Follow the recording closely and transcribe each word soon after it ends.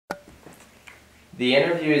The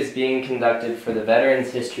interview is being conducted for the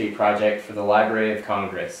Veterans History Project for the Library of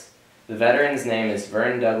Congress. The veteran's name is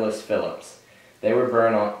Vern Phillips. They were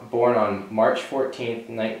born on March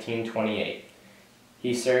 14, 1928.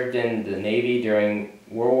 He served in the Navy during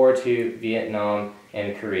World War II, Vietnam,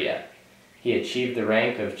 and Korea. He achieved the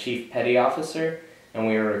rank of Chief Petty Officer, and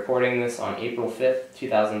we are recording this on April 5th,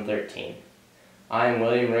 2013. I am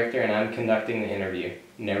William Richter, and I'm conducting the interview.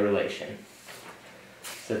 No relation.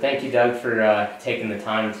 So thank you, Doug, for taking the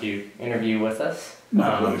time to interview with us.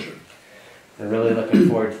 My pleasure. We're really looking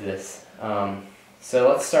forward to this. So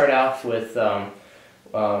let's start off with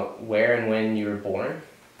where and when you were born.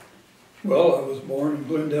 Well, I was born in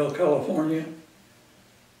Glendale, California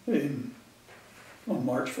on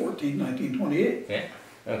March 14, 1928. Yeah.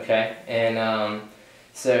 Okay. And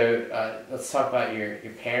so let's talk about your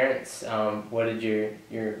parents. What did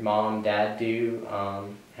your mom, dad do?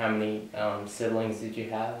 How many siblings did you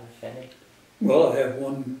have, if any? Well, I have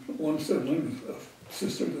one sibling, a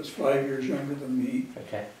sister that's 5 years younger than me.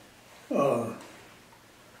 Okay.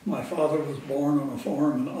 My father was born on a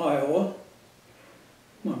farm in Iowa.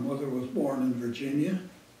 My mother was born in Virginia.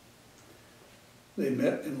 They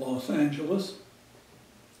met in Los Angeles,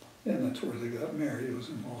 and that's where they got married. It was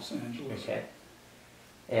in Los Angeles. Okay.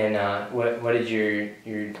 And what did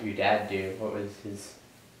your dad do? What was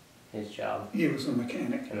his job? He was a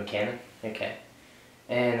mechanic. A mechanic? Okay.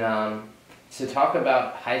 And so talk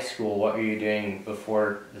about high school. What were you doing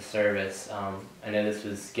before the service? I know this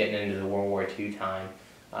was getting into the World War II time.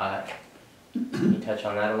 Can you touch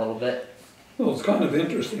on that a little bit? Well, it's kind of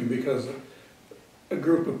interesting because a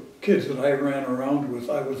group of kids that I ran around with,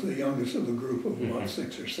 I was the youngest of the group of about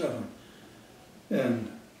 6 or 7.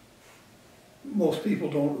 And most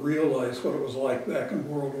people don't realize what it was like back in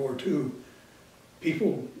World War II.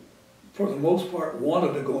 People, for the most part,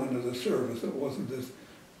 wanted to go into the service. It wasn't this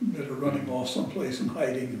bit of running off someplace and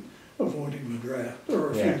hiding and avoiding the draft. There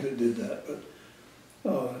were a few that did that,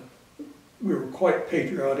 but we were quite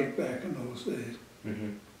patriotic back in those days.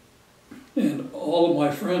 And all of my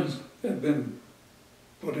friends had been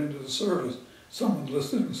put into the service. Some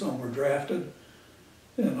enlisted and some were drafted.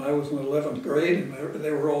 And I was in 11th grade and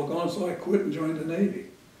they were all gone, so I quit and joined the Navy.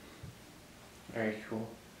 Very cool.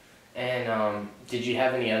 And did you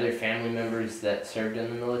have any other family members that served in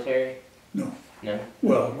the military? No. No?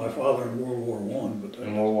 Well, my father in World War I, but...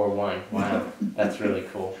 In World War I. Wow. That's really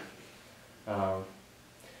cool.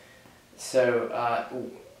 So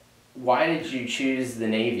why did you choose the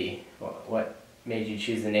Navy? What made you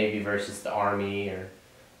choose the Navy versus the Army or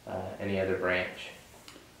any other branch?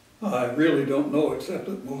 I really don't know, except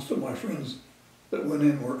that most of my friends that went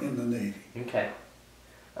in were in the Navy. Okay.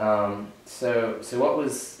 So what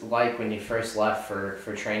was like when you first left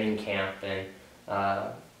for training camp and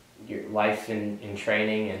your life in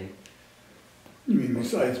training and... You mean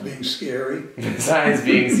besides being scary? Besides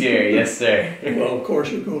being scary, yes sir. Well, of course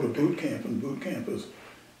you go to boot camp, and boot camp is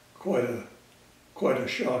quite a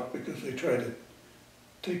shock because they try to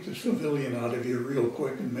take the civilian out of you real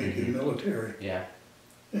quick and make you military. Yeah.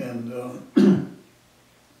 And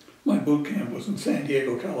my boot camp was in San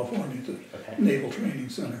Diego, California, at the Naval Training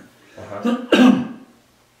Center.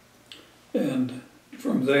 And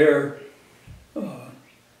from there, I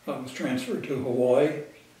was transferred to Hawaii,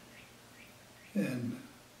 and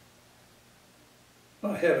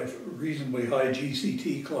I had a reasonably high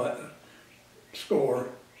GCT score.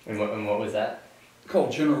 And what was that?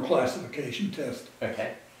 Called General Classification Test.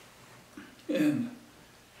 Okay. And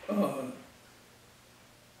while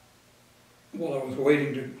I was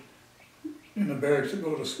waiting in the barracks to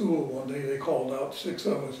go to school one day, they called out 6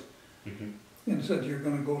 of us and said, "You're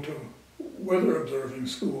going to go to weather observing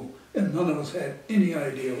school." And none of us had any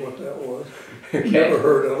idea what that was. Never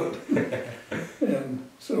heard of it. And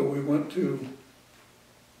so we went to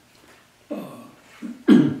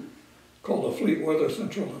called the Fleet Weather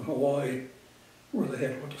Central in Hawaii, where they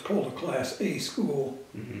had what's called a Class A school.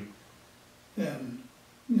 And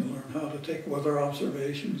you learn how to take weather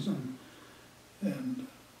observations and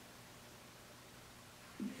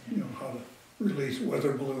you know, how to release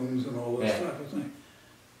weather balloons and all this type of thing.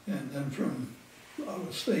 And then I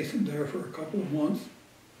was stationed there for a couple of months.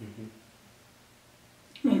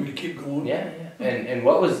 You want me to keep going? Yeah. And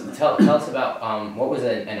what was, tell us about, what was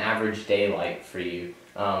an average day like for you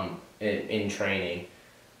in training?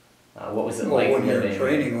 What was it like? When you're in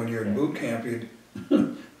training, when you're in boot camp,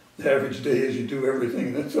 the average day is you do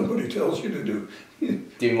everything that somebody tells you to do.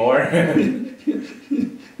 Do more?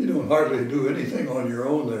 You don't hardly do anything on your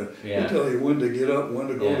own. They tell you when to get up, when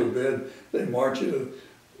to go to bed. They march you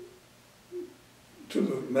to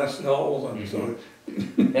the mess hall, and so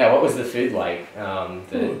Yeah, what was the food like?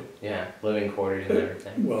 Living quarters and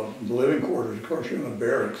everything. Well, the living quarters, of course, you're in a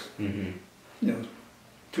barracks, Mm-hmm. you know,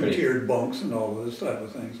 two-tiered bunks and all of this type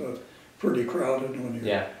of thing, so it's pretty crowded when you're,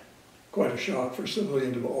 Yeah. quite a shock for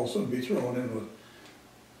civilian to also be thrown in with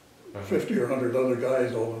Uh-huh. 50 or 100 other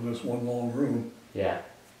guys all in this one long room. Yeah.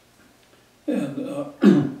 And,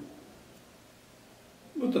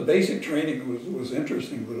 but the basic training was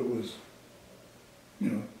interesting, but it was, you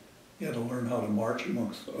know, you had to learn how to march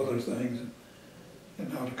amongst other things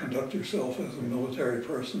and how to conduct yourself as a military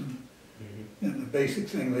person. Mm-hmm. And the basic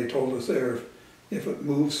thing they told us there, if it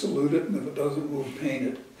moves, salute it, and if it doesn't move,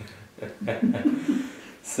 paint it.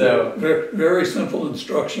 So Very, very simple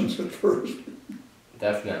instructions at first.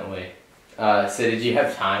 definitely. So did you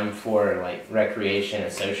have time for like recreation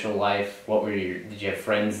and social life? Did you have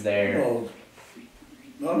friends there? Well,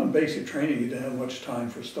 not in basic training, you didn't have much time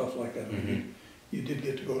for stuff like that. Mm-hmm. You did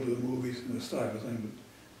get to go to the movies and this type of thing,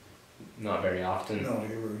 Not very often. but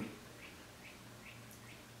no,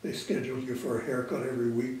 they scheduled you for a haircut every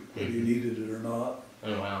week, whether you needed it or not.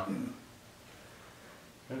 Oh wow. You know.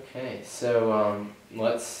 Okay, so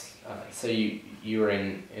so you were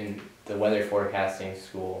in the weather forecasting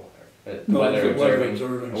school, No, it was a weather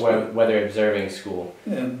observing school. weather observing school.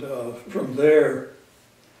 And from there,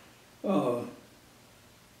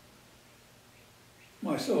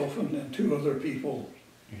 myself and two other people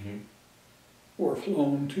Mm-hmm. were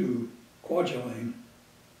flown to Kwajalein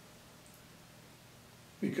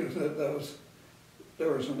because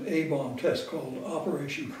there was an A-bomb test called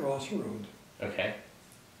Operation Crossroads, Okay.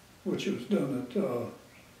 which was done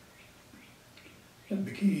at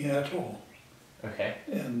Bikini Atoll. Okay.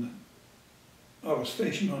 And I was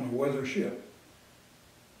stationed on a weather ship.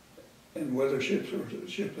 And weather ships were a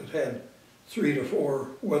ship that had 3 to 4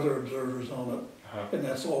 weather observers on it. Uh-huh. And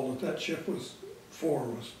that's all that ship was for,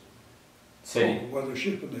 was So called a weather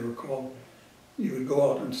ship, and they were called, you would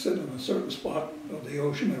go out and sit in a certain spot of the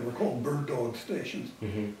ocean, they were called bird dog stations.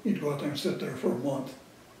 mm-hmm. You'd go out there and sit there for a month.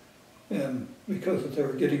 And because they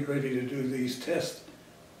were getting ready to do these tests,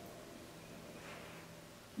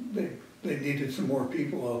 they needed some more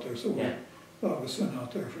people out there, so Yeah. I was sent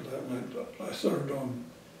out there for that. And I served on,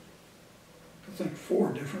 I think,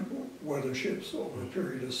 4 different weather ships over a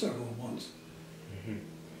period of several months. Mm-hmm.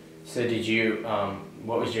 So did you,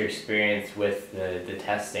 what was your experience with the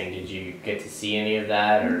testing? Did you get to see any of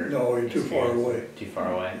that, or? No, you're too far away. Too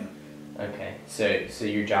far away. Yeah. Okay. So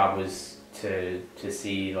your job was to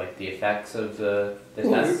see like the effects of the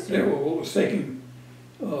Well, tests? it was taking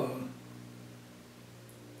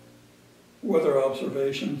weather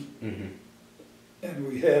observations, Mm-hmm. and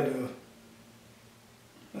we had,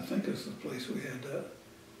 I think it's the place we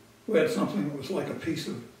had something that was like a piece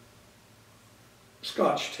of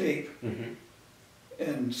Scotch tape Mm-hmm.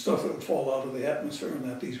 and stuff that would fall out of the atmosphere, and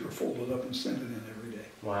that these were folded up and sent it in every day.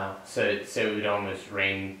 Wow. So it would almost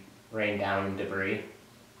rain down debris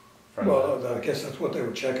from Well, I guess that's what they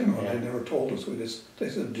were checking on. Yeah. They never told us. They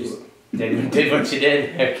said do it. did what you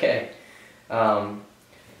did. Okay.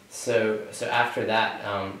 So after that,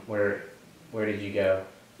 where did you go?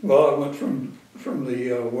 Well, I went from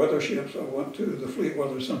the weather ships. I went to the Fleet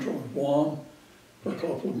Weather Central in Guam for a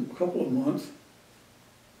couple of months,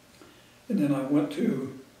 and then I went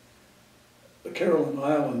to the Caroline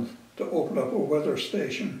Islands to open up a weather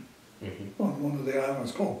station Mm-hmm. on one of the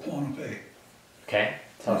islands called Pohnpei. Okay.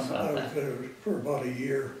 Tell us And about I was that. there for about a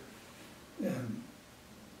year, and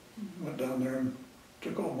went down there and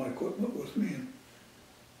took all my equipment with me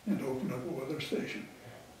and opened up a weather station.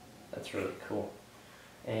 That's really cool.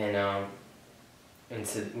 And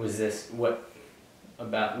so was this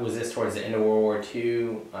towards the end of World War II?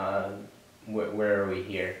 Where are we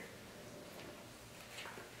here?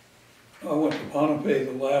 I went to Pohnpei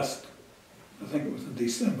I think it was in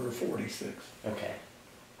December of '46. Okay.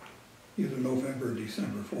 Either November or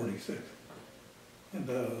December '46. And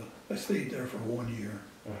I stayed there for 1 year.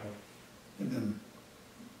 Uh-huh. And then,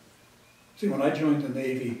 see, when I joined the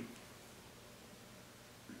Navy,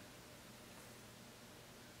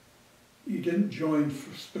 you didn't join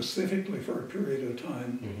specifically for a period of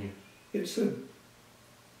time. Mm-hmm. It said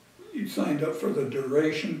you signed up for the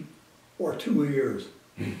duration or 2 years.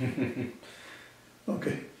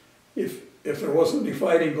 Okay. If there wasn't any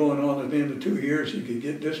fighting going on at the end of 2 years, you could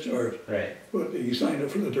get discharged. Right. But you signed up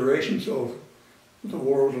for the duration, so if the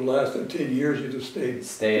war would have lasted 10 years, you just Stay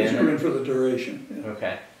in you're it? in for the duration. Yeah.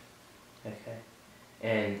 Okay. Okay.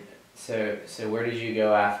 And so where did you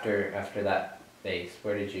go after that base?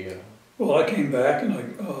 Where did you go? Well, I came back and I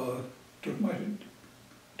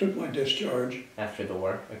took my discharge, After the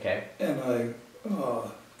war? Okay. and I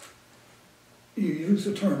you use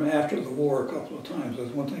the term after the war a couple of times.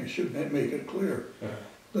 That's one thing I should make it clear.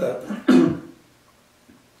 That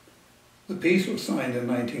the peace was signed in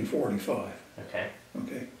 1945. Okay.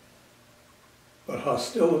 Okay. But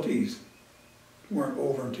hostilities weren't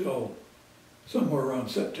over until somewhere around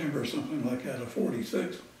September, something like that, of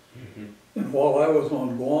 46. And while I was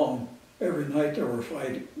on Guam, every night there was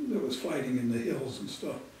fighting in the hills and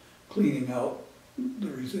stuff, cleaning out the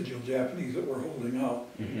residual Japanese that were holding out.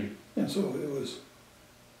 And so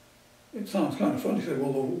it sounds kind of funny to say,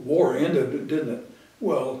 well, the war ended, didn't it?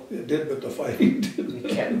 Well, it did, but the fighting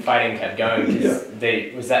didn't. Fighting kept going.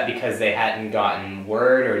 Was that because they hadn't gotten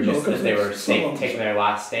word, or just that they were taking their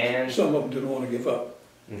last stand? Some of them didn't want to give up.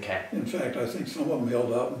 Okay. In fact, I think some of them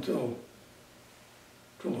held out until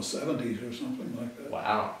the 70s or something like that.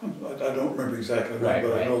 Wow. I don't remember exactly when,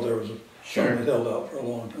 but I know there was some that held out for a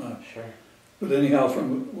long time. Sure. But anyhow,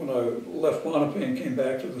 from when I left Pohnpei and came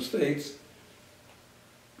back to the States,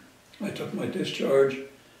 I took my discharge,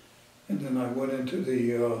 and then I went into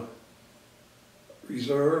the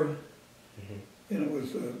reserve, and it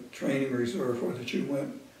was a training reserve where that you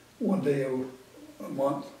went one day a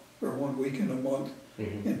month, or 1 weekend a month,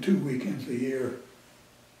 and 2 weekends a year.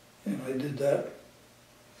 And I did that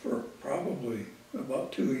for probably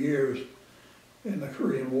about 2 years, and the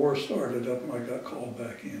Korean War started up and I got called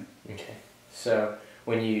back in. Okay. So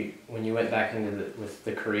when you went back into with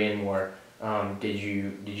the Korean War, did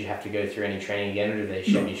you have to go through any training again, or did they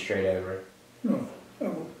ship you straight over? No.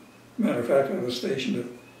 Matter of fact, I was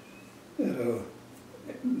stationed at a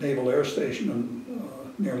naval air station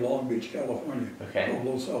near Long Beach, California, called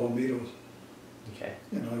Los Alamitos. Okay.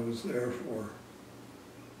 And I was there for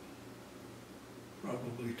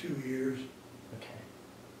probably 2 years. Okay.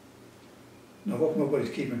 Now, I hope nobody's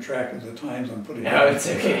keeping track of the times I'm putting No, it's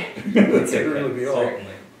okay. It's okay. Really be all.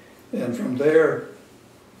 Certainly. And from there,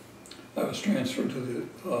 I was transferred to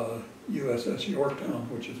the USS Yorktown,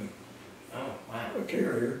 which is a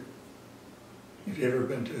carrier. Have you ever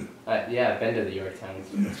been to? Yeah, I've been to the Yorktown.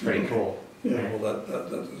 It's pretty cool. Yeah, well,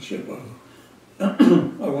 that's the ship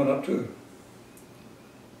I went up to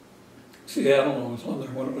Seattle, and I was on there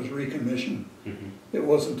when it was recommissioned. It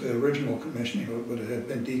wasn't the original commissioning of it, but it had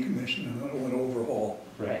been decommissioned and it went overhaul.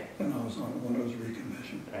 Right. And I was on it when it was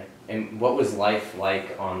recommissioned. Right. And what was life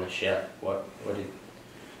like on the ship? What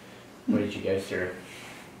did you go through?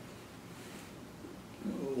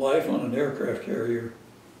 Life on an aircraft carrier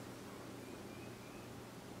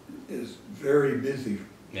is very busy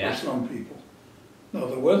for some people. Now,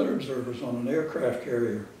 the weather observers on an aircraft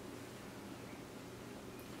carrier,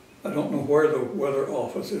 I don't know where the weather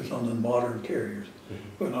office is on the modern carriers,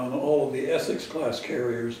 but on all of the Essex class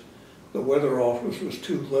carriers, the weather office was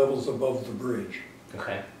 2 levels above the bridge.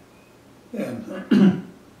 Okay. And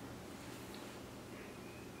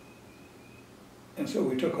and so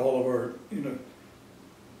we took all of our,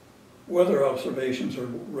 weather observations are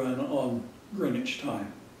run on Greenwich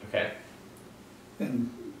time. Okay.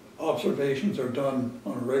 And observations are done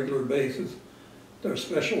on a regular basis. There are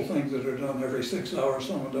special things that are done every 6 hours,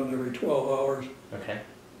 some are done every 12 hours. Okay.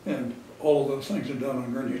 And all of those things are done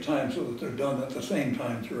on Greenwich time so that they're done at the same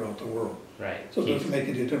time throughout the world. Right. So it doesn't make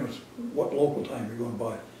any difference what local time you're going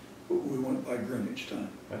by. We went by Greenwich time.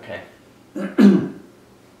 Okay.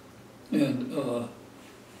 And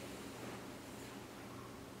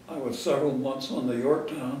I was several months on the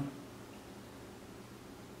Yorktown,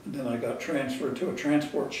 and then I got transferred to a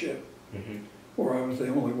transport ship, where I was the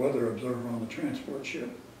only weather observer on the transport ship.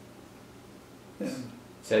 And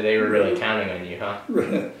so they were really counting on you, huh?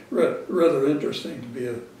 Rather interesting to be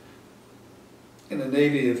in the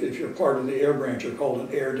Navy. If you're part of the air branch, you're called an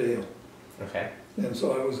Airedale. Okay. And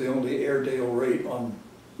so I was the only Airedale rate on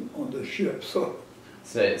the ship. So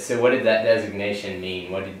what did that designation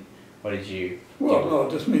mean? What did you? Well, no,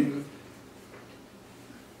 it just means.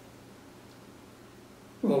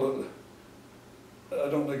 Well, I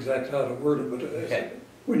don't know exactly how to word it, but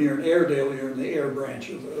when you're an Airedale, you're in the air branch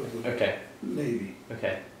of the Navy.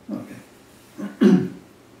 Okay. Okay.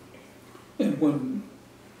 And when,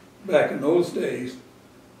 back in those days,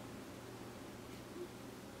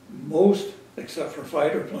 most, except for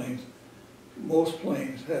fighter planes, most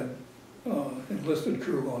planes had enlisted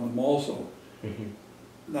crew on them also.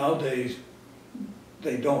 Nowadays,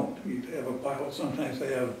 they don't. You have a pilot, sometimes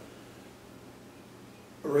they have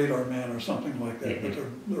a radar man or something like that, but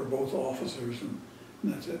they're both officers, and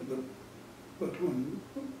that's it. But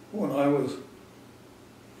when I was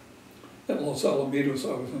at Los Alamitos,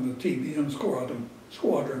 I was in the TBM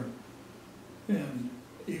squadron, and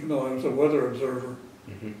even though I was a weather observer,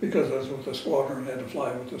 because I was with the squadron, I had to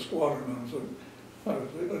fly with the squadron. I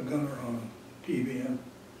was a gunner on a TBM,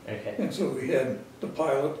 Okay. And so we had the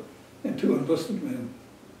pilot and 2 enlisted men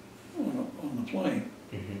on the plane.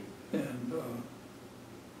 Mm-hmm. And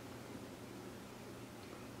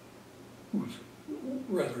it was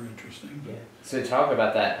rather interesting. Yeah. So talk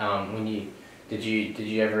about that. When you did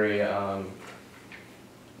you ever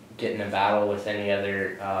get in a battle with any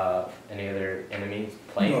other enemy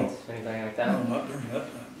planes, anything like that? No, not during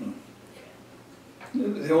that time,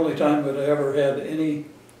 no. The only time that I ever had any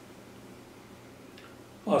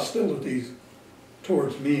hostilities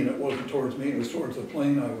towards me, and it wasn't towards me, it was towards the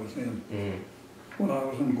plane I was in. Mm-hmm. When I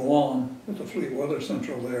was in Guam at the Fleet Weather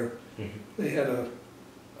Central there, Mm-hmm. they had a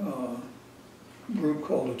group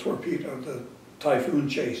called the Typhoon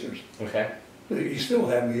Chasers. Okay. You still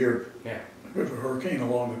have them here. Yeah. There's a hurricane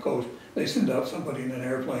along the coast. They send out somebody in an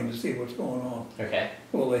airplane to see what's going on. Okay.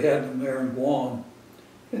 Well, they had them there in Guam,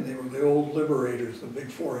 and they were the old Liberators, the big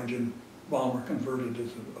 4-engine bomber converted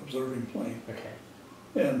as an observing plane. Okay.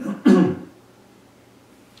 And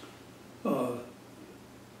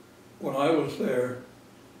when I was there,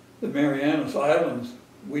 the Marianas Islands,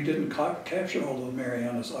 we didn't capture all the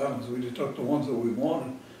Marianas Islands. We just took the ones that we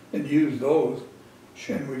wanted and used those.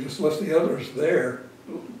 And we just left the others there.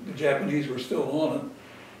 The Japanese were still on it.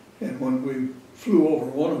 And when we flew over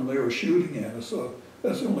one of them, they were shooting at us. So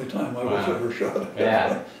that's the only time I was ever shot at.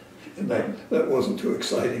 Yeah. And that wasn't too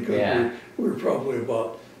exciting because we were probably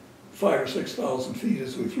about 5,000 or 6,000 feet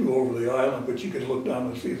as we flew over the island, but you could look down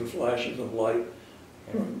and see the flashes of light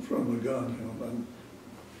from the gun. You know, and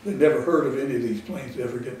they'd never heard of any of these planes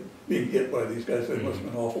ever being hit by these guys. They must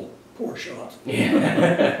have been awful poor shots.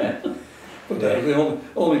 Yeah. But that was the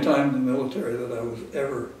only time in the military that I was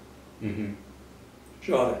ever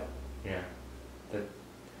shot at. Yeah.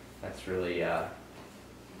 That's really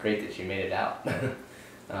great that you made it out.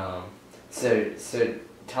 So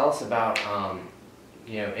tell us about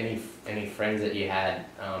any friends that you had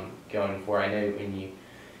going for. I know when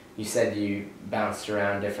you said you bounced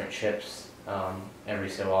around different ships every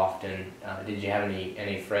so often. Did you have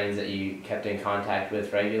any friends that you kept in contact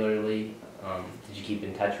with regularly? Did you keep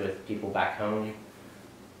in touch with people back home?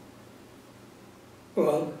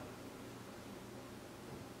 Well,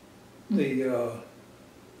 the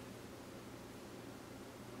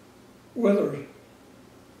weather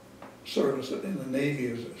service in the Navy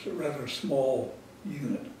is a rather small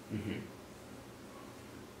unit. Mm-hmm.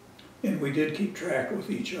 And we did keep track with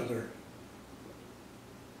each other.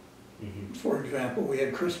 Mm-hmm. For example, we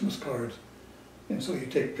had Christmas cards, and so you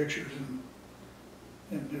take pictures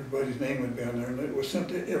and everybody's name would be on there, and it was sent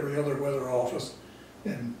to every other weather office.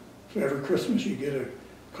 And so every Christmas you get a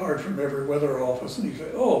card from every weather office, and you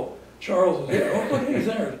say, "Oh, Charles is here. Oh, look, he's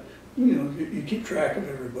there." You know, you keep track of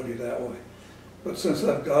everybody that way. But since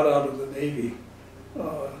I've got out of the Navy,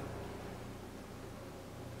 there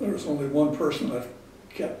was only one person I've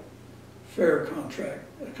kept fair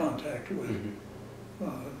contact with.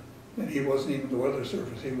 Mm-hmm. And he wasn't even the weather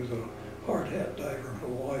service. He was a hard hat diver in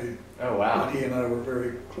Hawaii. Oh, wow. And he and I were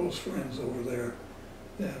very close friends over there.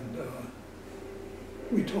 And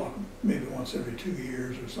we talk maybe once every 2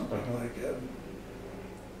 years or something like that.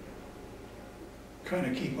 Kind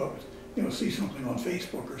of keep up, see something on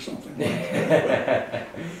Facebook or something like that.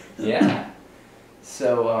 Yeah.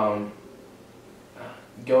 So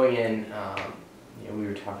going in, we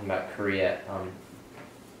were talking about Korea.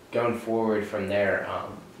 Going forward from there,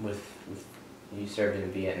 with you served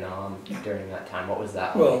in Vietnam during that time. What was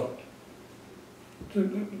that well, like?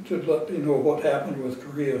 to let you know what happened with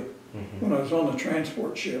Korea, when I was on the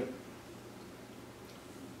transport ship,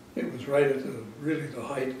 it was right at really the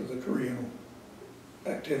height of the Korean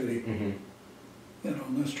activity. And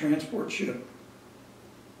on this transport ship,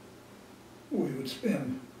 we would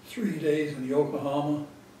spend 3 days in Yokohama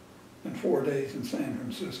and 4 days in San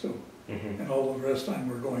Francisco. And all the rest of the time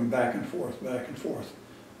we're going back and forth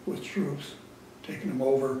with troops, taking them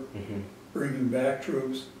over, bringing back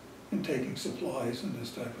troops, and taking supplies and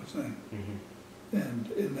this type of thing.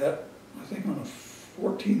 And in that, I think on a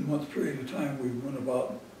 14-month period of time, we went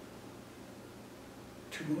about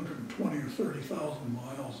 220 or 30,000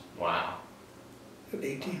 miles. Wow. At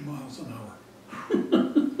 18 miles an hour.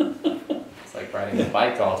 It's like riding a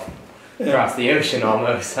bike across the ocean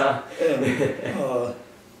almost, huh? And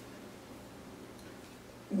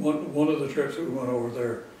one of the trips we went over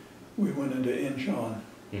there, we went into Incheon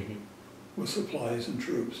with supplies and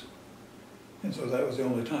troops. And so that was the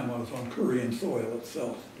only time I was on Korean soil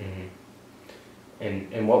itself.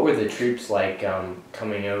 And what were the troops like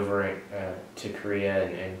coming over to Korea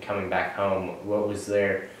and coming back home? What was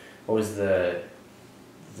the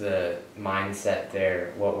mindset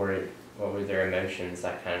there? What were their emotions,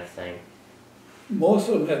 that kind of thing? Most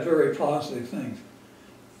of them had very positive things.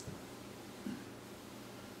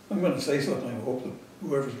 I'm gonna say something, I hope that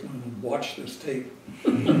whoever's gonna watch this tape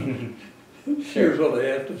Sure. hears what I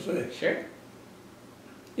have to say. Sure.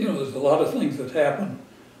 You know, there's a lot of things that happen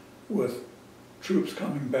with troops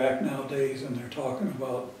coming back nowadays, and they're talking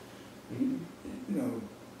about, you know,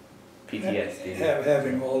 PTSD.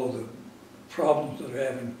 having all of the problems that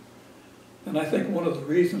they're having. And I think one of the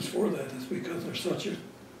reasons for that is because there's such a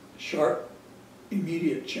sharp,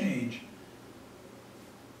 immediate change.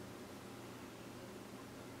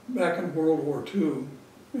 Back in World War II,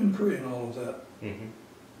 in Korea and all of that, Mm-hmm.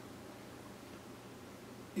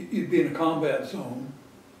 you'd be in a combat zone.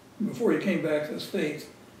 Before you came back to the States,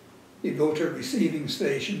 you'd go to a receiving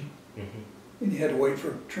station, Mm-hmm. and you had to wait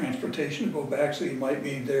for transportation to go back, so you might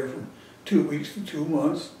be there from 2 weeks to 2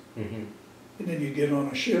 months. Mm-hmm. And then you'd get on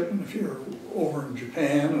a ship, and if you're over in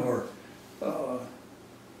Japan or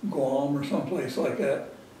Guam or someplace like that,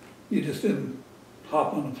 you just didn't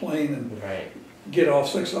hop on a plane and Right. get off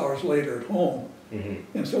 6 hours later at home.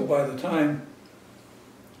 Mm-hmm. And so by the time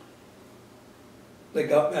they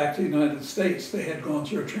got back to the United States, they had gone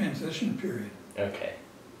through a transition period. Okay.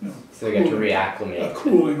 You know, So they got to cooling- reacclimate. a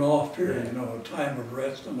cooling off period, Yeah. you know, a time of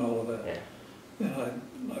rest and all of that. Yeah.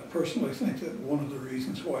 And I personally think that one of the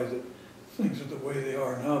reasons why that things are the way they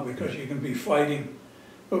are now, because you can be fighting,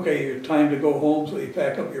 okay, your time to go home, so you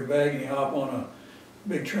pack up your bag and you hop on a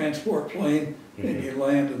big transport plane and you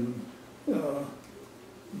land in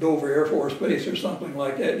Dover Air Force Base or something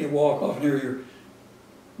like that, and you walk off and here you're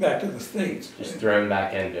back to the States. Just thrown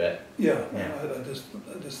back into it. Yeah, Yeah. I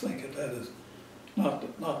just think that that is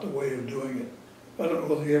not the way of doing it. I don't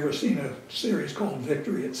know if you've ever seen a series called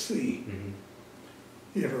Victory at Sea. Mm-hmm.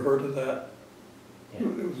 You ever heard of that? Yeah.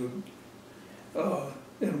 It was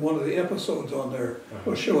and one of the episodes on there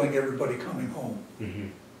was showing everybody coming home. Mm-hmm.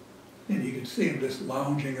 And you could see them just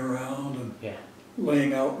lounging around and Yeah.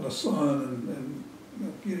 laying out in the sun and you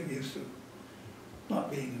know, getting used to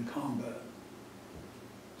not being in combat.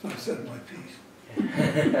 So I said my piece.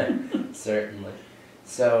 Certainly.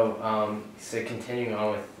 So, so continuing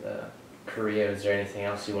on with Korea, is there anything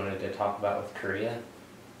else you wanted to talk about with Korea?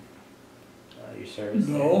 Your service?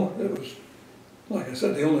 No, it was, like I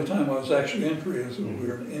said, the only time I was actually in Korea was when we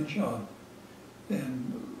were in Incheon.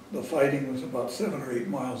 And the fighting was about 7 or 8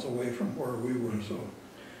 miles away from where we were, so.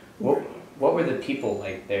 What were the people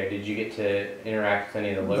like there? Did you get to interact with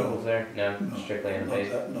any of the locals there? No, No, strictly on the not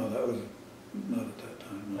base. No, that was not at that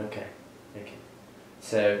time, no. Okay, okay.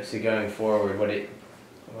 So going forward,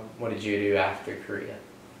 what did you do after Korea?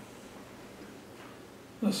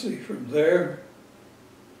 Let's see, from there,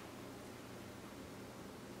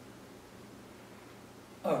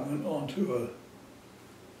 I went on to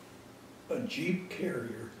a Jeep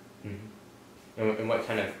carrier. Mm-hmm. And what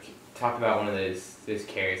kind of, talk about one of those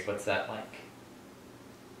carriers, what's that like?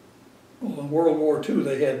 Well, in World War II,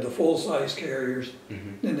 they had the full-size carriers,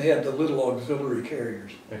 Mm-hmm. and they had the little auxiliary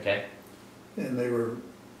carriers. Okay. And they were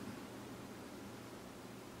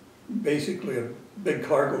basically a big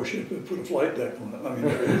cargo ship that put a flight deck on it. I mean,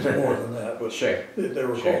 there is more than that, but Sure. they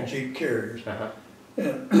were Sure. called Jeep carriers. Uh-huh.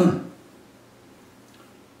 And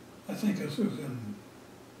I think this was in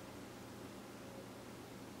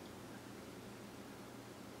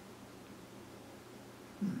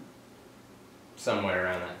Somewhere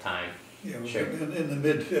around that time. yeah, it was Sure. in the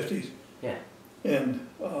mid-50s. Yeah. And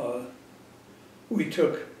we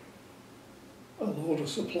took a load of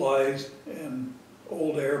supplies and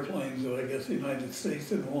old airplanes that I guess the United States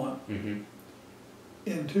didn't want Mm-hmm.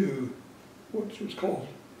 into what was called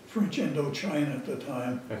French Indochina at the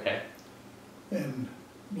time. Okay. And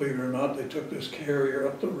believe it or not, they took this carrier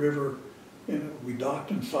up the river and we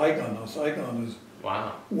docked in Saigon. Now Saigon is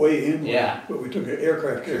Wow. way inland, Yeah. but we took an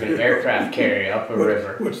aircraft Took carrier. an aircraft carrier up a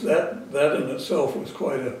river. Which that in itself was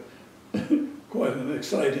quite an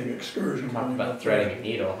exciting excursion. Talk going about up threading a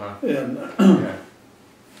needle, huh? there. And Yeah.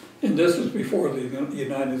 and this was before the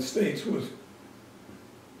United States was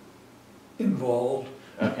involved.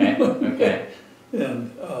 Okay. Okay.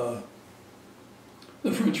 And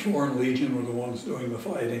the French Foreign Legion were the ones doing the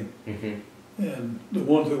fighting. Mm-hmm. And the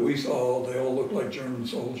ones that we saw, they all looked like German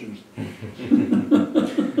soldiers.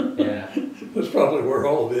 Yeah. That's probably where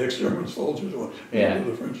all of the ex-German soldiers went, Yeah.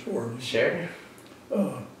 into the French Foreign Legion.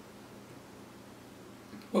 Sure.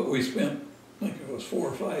 But we spent, I think it was 4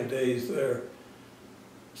 or 5 days there.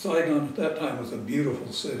 Saigon at that time was a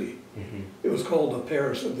beautiful city. Mm-hmm. It was called the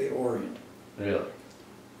Paris of the Orient. Really?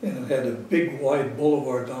 And it had a big wide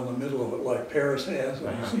boulevard down the middle of it like Paris has. Have you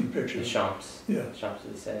Uh-huh. seen The pictures? Champs. Yeah. Champs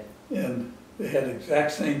would say. And they had the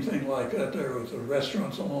exact same thing like that. There was the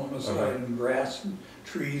restaurants along the side Uh-huh. and grass and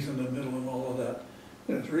trees in the middle and all of that.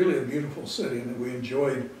 And it's really a beautiful city, and we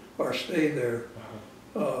enjoyed our stay there. Uh-huh.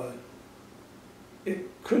 it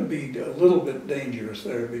could be a little bit dangerous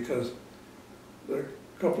there because there are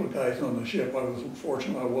a couple of guys on the ship. I was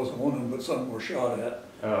fortunate I wasn't one of them, but some were shot at.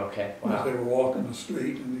 Oh, okay. Wow. As they were walking the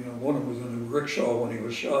street, and one of them was in a rickshaw when he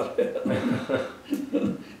was shot at.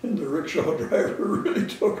 And the rickshaw driver really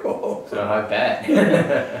took off. Oh, I bet.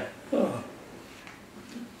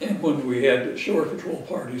 And when we had shore patrol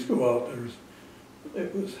parties go out,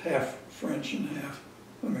 it was half French and half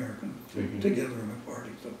American together in a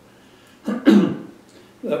party. So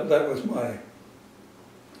that was my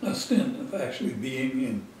stint of actually being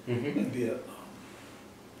in Vietnam.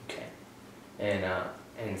 Okay,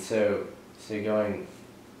 and so going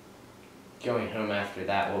home after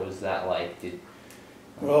that, what was that like?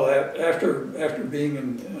 Well, after being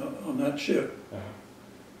on that ship,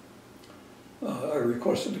 I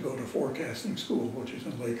requested to go to forecasting school, which is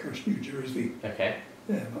in Lakehurst, New Jersey. Okay.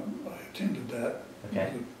 And I attended that.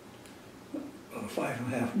 Okay. It was about a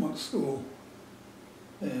 5.5-month school.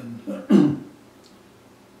 And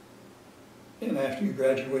and after you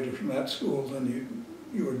graduated from that school, then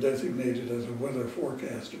you were designated as a weather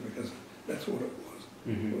forecaster, because that's what it was.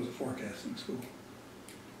 It was a forecasting school.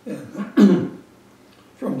 And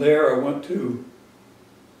from there I went to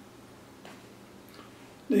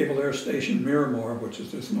Naval Air Station Miramar, which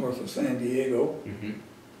is just north of San Diego.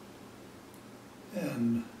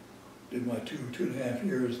 And did my 2.5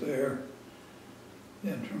 years there.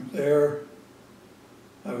 And from there,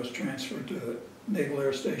 I was transferred to Naval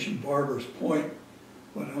Air Station Barbers Point,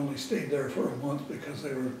 but I only stayed there for a month because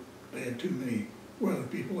they had too many weather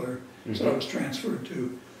people there. So I was transferred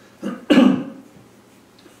to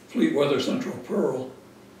Fleet Weather Central Pearl,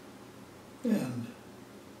 and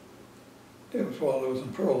it was while I was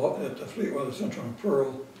in Pearl, at the Fleet Weather Central in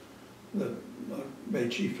Pearl, that I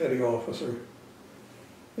made Chief Petty Officer.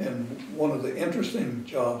 And one of the interesting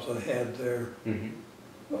jobs I had there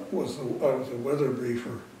was I was a weather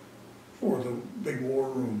briefer for the big war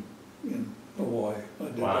room in Hawaii.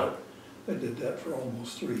 I did that for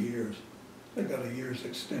almost 3 years. I got a year's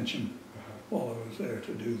extension while I was there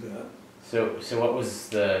to do that. So what was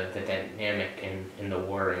the dynamic in the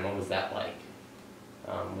war room? What was that like?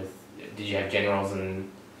 Did you have generals and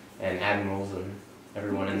admirals and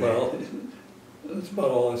everyone in there? Well, that's about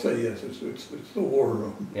all I say. Yes, it's the war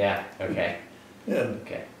room. Yeah. Okay. And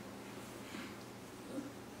okay.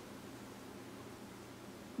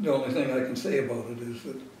 The only thing I can say about it is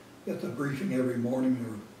that at the briefing every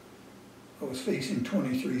morning, I was facing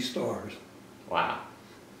 23 stars. Wow.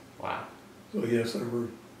 Wow. So yes, it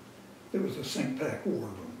was a CINCPAC war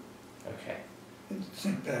room. Okay. And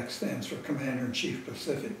CINCPAC stands for Commander-in-Chief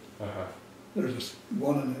Pacific. Uh-huh. There's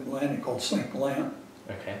one in Atlantic called CINCLANT.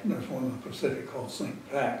 Okay. And there's one in the Pacific called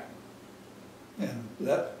CINCPAC. And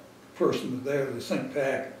that person there, the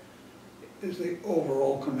CINCPAC, is the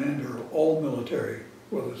overall commander of all military,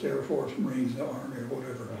 whether it's Air Force, Marines, the Army, or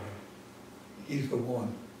whatever. He's the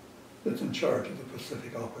one that's in charge of the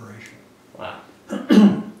Pacific operation. Wow.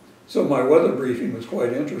 So my weather briefing was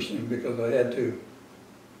quite interesting because I had to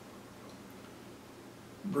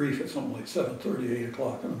brief at something like 7:30, 8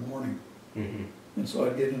 o'clock in the morning. And so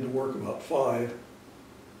I'd get into work about 5,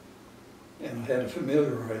 and I had to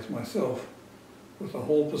familiarize myself with the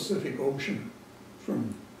whole Pacific Ocean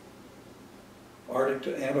from Arctic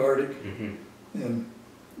to Antarctic and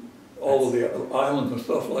all of the islands and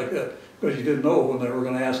stuff like that, because you didn't know when they were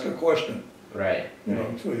going to ask a question. Right. You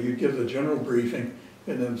know, so you'd give the general briefing,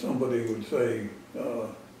 and then somebody would say,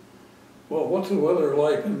 well, what's the weather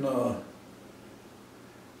like in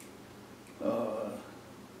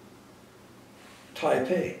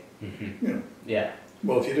Taipei? You know. Yeah.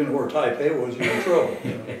 Well, if you didn't know where Taipei was, you were in trouble.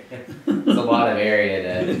 You know. It's a lot of area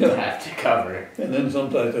to have to cover. And then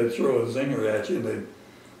sometimes they'd throw a zinger at you, and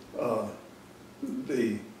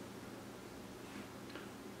the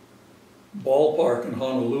ballpark in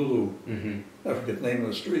Honolulu, I forget the name of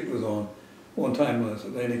the street, was on. One time when I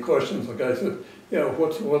said, any questions, the guy said, yeah,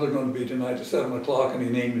 what's the weather going to be tonight at 7 o'clock? And he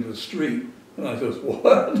named me the street. And I said,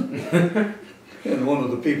 what? And one of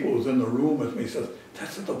the people who was in the room with me says,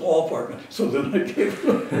 that's at the ballpark. So then I gave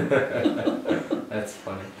him. That's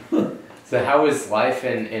funny. So how was life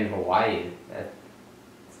in Hawaii?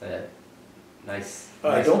 It's a nice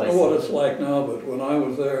I don't place know what to it's like now, but when I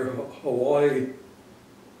was there, Hawaii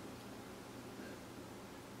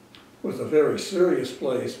was a very serious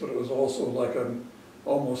place, but it was also like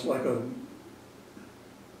almost like a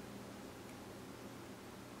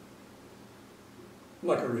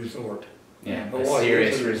resort. Yeah, a Hawaii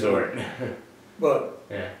serious is a resort. But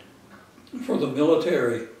Yeah. for the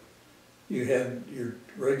military, you had your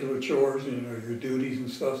regular chores, you know, your duties and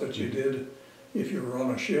stuff that you did, if you were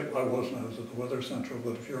on a ship, I was at the Weather Central,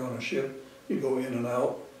 but if you're on a ship, you go in and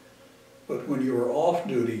out. But when you were off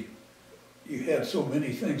duty, you had so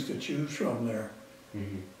many things to choose from there.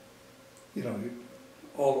 Mm-hmm. You know,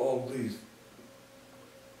 all these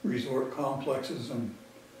resort complexes and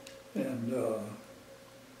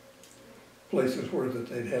places where that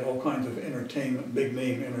they'd had all kinds of entertainment, big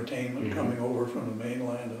name entertainment Mm-hmm. coming over from the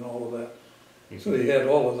mainland and all of that. Mm-hmm. So you had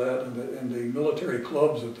all of that, and the military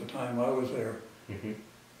clubs at the time I was there Mm-hmm.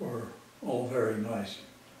 were all very nice.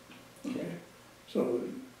 Okay. So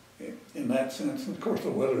in that sense, and of course the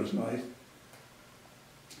weather is nice,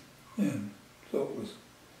 and so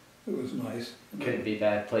it was nice. Couldn't be a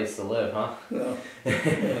bad place to live, huh? Yeah.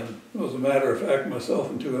 And as a matter of fact, myself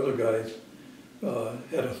and two other guys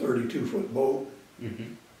had a 32-foot boat.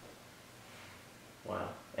 Mm-hmm. Wow.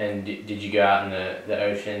 And did you go out in the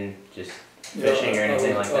ocean just fishing or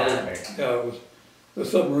anything like that? Or? Yeah, it was, the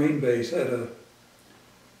submarine base had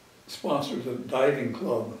sponsored a diving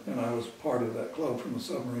club, and I was part of that club from the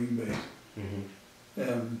submarine base. Mm-hmm.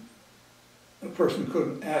 And a person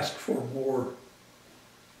couldn't ask for more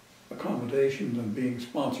accommodation than being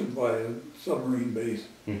sponsored by a submarine base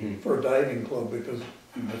Mm-hmm. for a diving club, because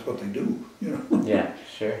that's what they do, you know. Yeah,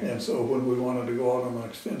 sure. And so when we wanted to go out on an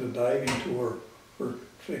extended diving tour for,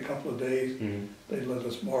 say, a couple of days, Mm-hmm. they'd let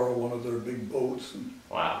us borrow one of their big boats, and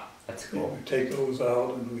Wow, that's you know, cool. we'd take those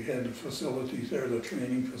out, and we had the facilities there, the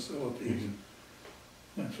training facilities.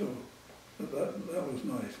 Mm-hmm. And so that was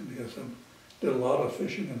nice, and because I did a lot of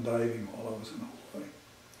fishing and diving while I was in Hawaii.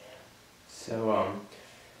 So,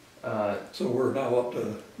 So we're now up to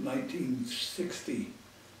 1963.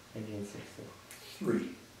 1960.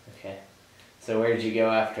 Okay. So where did you go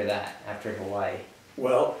after that, after Hawaii?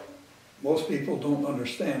 Well, most people don't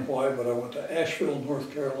understand why, but I went to Asheville,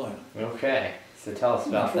 North Carolina. Okay, so tell us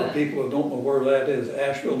about For that. people that don't know where that is,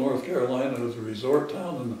 Asheville, North Carolina is a resort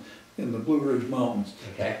town in the Blue Ridge Mountains.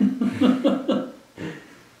 Okay.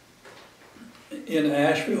 In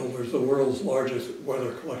Asheville, there's the world's largest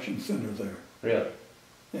weather collection center there. Really?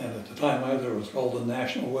 And at the time I was there, it was called the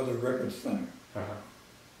National Weather Records Center. Uh-huh.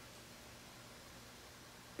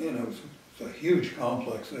 And it was a huge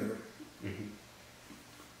complex there. Mm-hmm.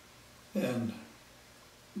 And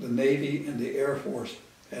the Navy and the Air Force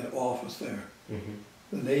had an office there. Mm-hmm.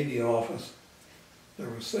 The Navy office, there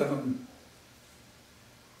were seven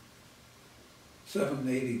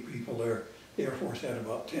Navy people there. The Air Force had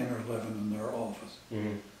about 10 or 11 in their office.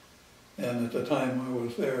 Mm-hmm. And at the time I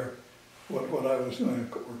was there, what I was doing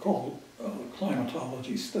were called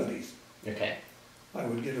climatology studies. Okay. I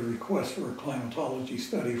would get a request for a climatology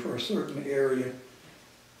study for a certain area,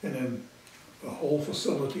 and then the whole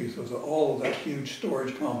facilities of all of that huge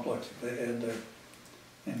storage complex that they had there,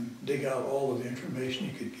 and dig out all of the information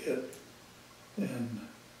you could get. And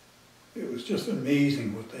it was just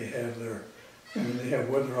amazing what they have there. I mean, they have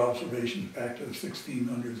weather observations back to the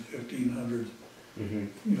 1600s, 1500s, Mm-hmm.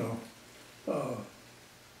 you know.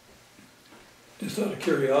 Just out of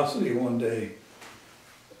curiosity one day,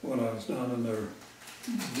 when I was down in their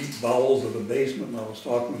deep bowels of the basement, and I was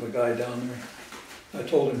talking with a guy down there, I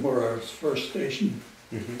told him where I was first stationed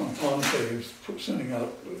Mm-hmm. on Ponce. He was sending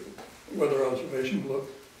out weather observation. Look,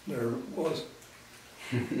 there it was.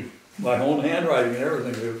 My own handwriting and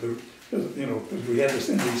everything. You know, because we had to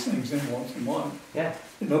send these things in once a month. Yeah.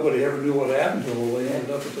 And nobody ever knew what happened to them. They ended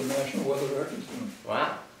up at the National Weather Records Center.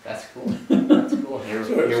 Wow, that's cool. That's cool. Your,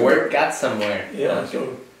 So- your work got somewhere. Yeah,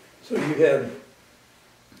 so you had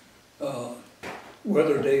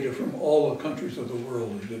weather data from all the countries of the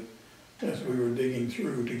world as we were digging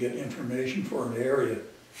through to get information for an area.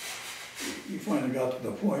 You finally got to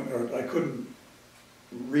the point where I couldn't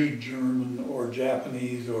read German or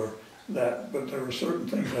Japanese or that, but there were certain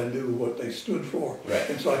things I knew what they stood for. Right.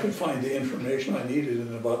 And so I could find the information I needed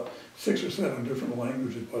in about 6 or 7 different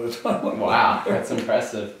languages by the time I went Wow, there. that's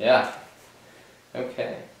impressive. Yeah.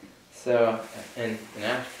 Okay. So, and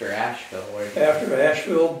after Asheville, where did you After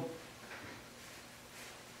Asheville,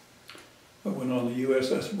 I went on the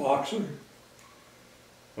USS Boxer.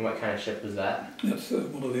 And what kind of ship was that? That's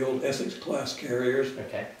one of the old Essex class carriers,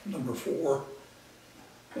 Okay. number 4.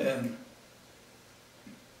 And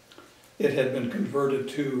it had been converted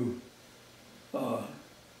to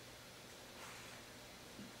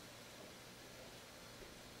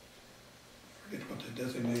forget what the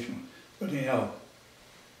designation was, but anyhow,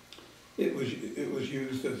 it was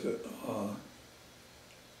used as a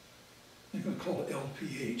I think it was called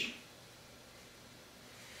LPH,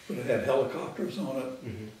 but it had helicopters on it,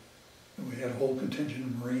 Mm-hmm. and we had a whole contingent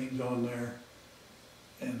of Marines on there,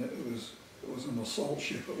 and it was an assault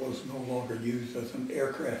ship. It was no longer used as an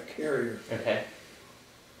aircraft carrier, Okay.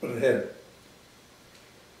 but it had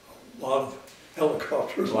a lot of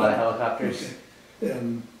helicopters. A lot of helicopters. Okay.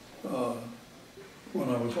 And when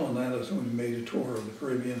I was on that, I was when we made a tour of the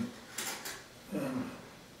Caribbean, and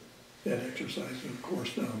had exercise, of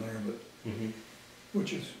course, down there, but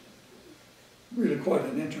which is really quite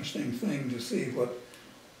an interesting thing to see what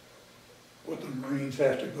the Marines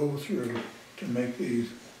have to go through to make these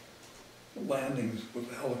landings with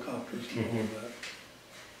the helicopters and all of that.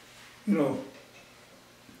 You know,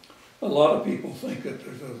 a lot of people think that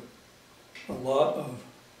there's a lot of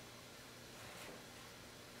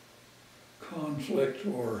conflict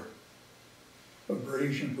or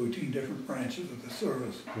abrasion between different branches of the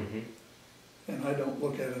service. And I don't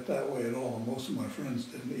look at it that way at all, and most of my friends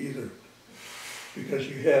didn't either. Because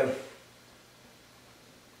you have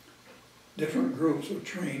different groups are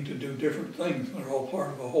trained to do different things, and they're all part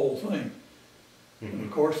of a whole thing. And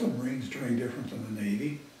of course the Marines train different than the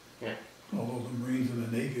Navy. Yeah. Although the Marines and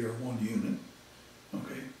the Navy are one unit.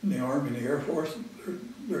 Okay. And the Army and the Air Force,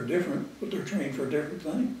 they're different, but they're trained for a different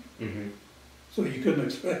thing. So you couldn't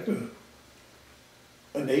expect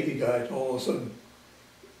a Navy guy to all of a sudden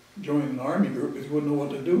join an Army group because he wouldn't know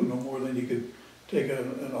what to do no more than you could take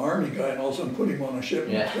an Army guy and all of a sudden put him on a ship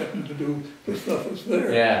and expect him to do the stuff that's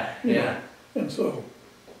there. Yeah, you yeah. know? And so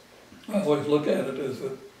I always look at it as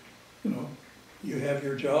that, you know, you have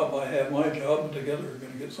your job, I have my job, and together we're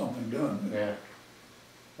going to get something done. Yeah.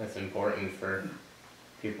 That's important for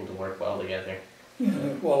people to work well together. Yeah,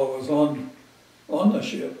 while I was on the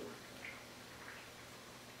ship,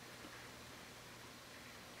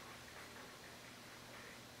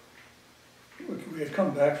 we had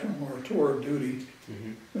come back from our tour of duty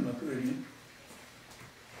in the Caribbean.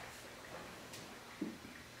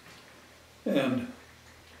 And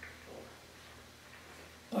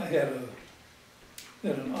I had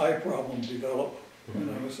an eye problem develop, and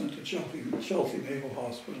I was sent to Chelsea Naval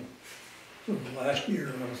Hospital. For the last year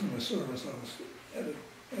that I was in the service, I was at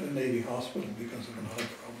a Navy hospital because of an eye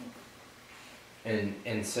problem.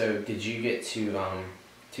 And so did you get to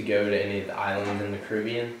go to any of the islands in the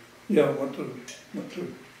Caribbean? Yeah, I went to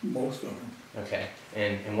most of them. Okay.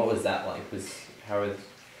 And what was that like? How were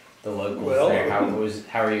the locals Well, there?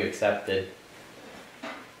 How were you accepted?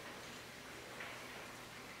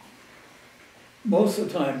 Most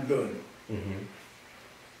of the time good.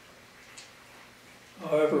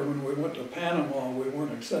 However, when we went to Panama, we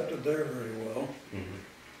weren't accepted there very well.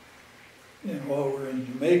 And while we were in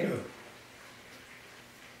Jamaica,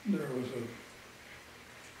 there was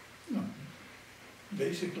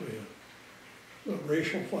basically a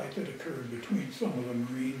racial fight that occurred between some of the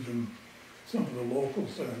Marines and some of the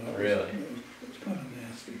locals there. And Really? It was kind of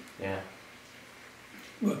nasty. Yeah.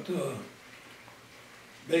 But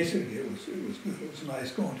basically it was good. It was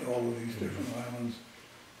nice going to all of these different islands.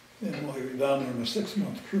 And while you're down there on a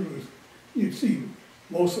 6-month cruise, you'd see,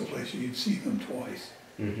 most of the places you'd see them twice.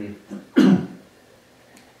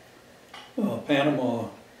 Panama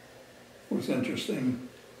was interesting.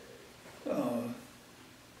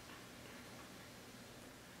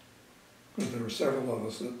 Because there were several of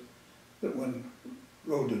us that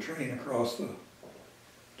rode the train across to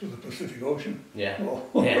the Pacific Ocean. Yeah. Well,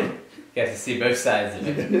 Yeah. You got to see both sides of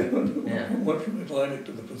it. Yeah. Went from the Atlantic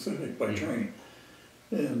to the Pacific by train,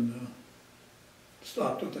 and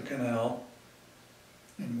stopped at the canal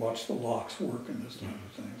and watched the locks work and this type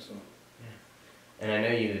of thing. So. Yeah. And I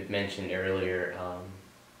know you had mentioned earlier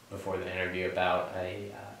before the interview about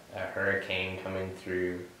a hurricane coming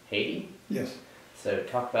through Haiti. Yes. So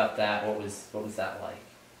talk about that. What was that like?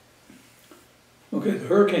 Okay, the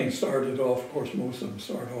hurricane started off, of course, most of them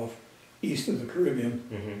start off east of the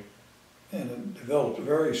Caribbean, and it developed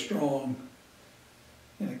very strong,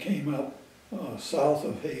 and it came up south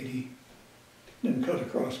of Haiti, then cut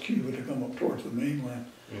across Cuba to come up towards the mainland.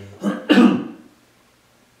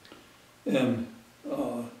 And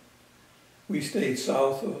we stayed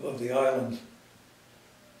south of the islands,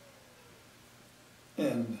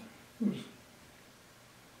 and it was a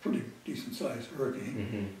pretty decent sized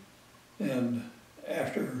hurricane. And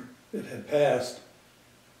after it had passed,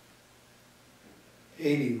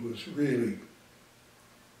 Haiti was really,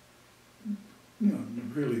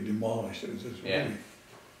 really demolished. It was just really,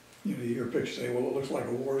 you hear pictures say, well, it looks like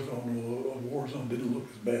a war zone. Well, a war zone didn't look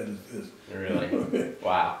as bad as this. Really?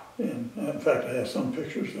 Wow. And in fact, I have some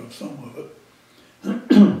pictures of some of it.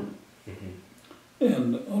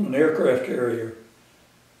 And on an aircraft carrier,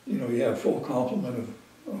 you have full complement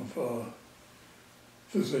of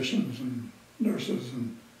physicians and nurses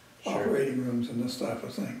and operating rooms and this type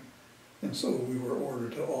of thing. And so we were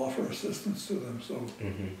ordered to offer assistance to them. So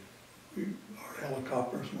our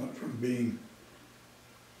helicopters went from being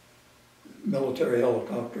military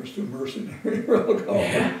helicopters to mercenary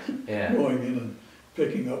helicopters, Yeah. going in and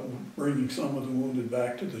picking up and bringing some of the wounded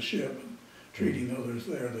back to the ship and treating others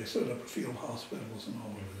there. They set up field hospitals and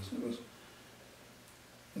all of this. It was,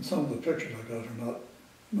 and some of the pictures I got are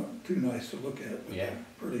not too nice to look at, but Yeah.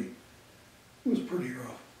 it was pretty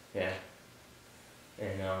rough. Yeah.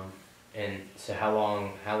 And so how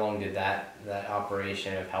long did that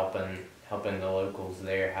operation of helping the locals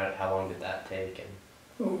there, how long did that take? And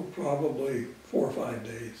Oh, probably 4 or 5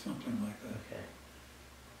 days, something like that. okay.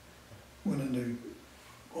 Went into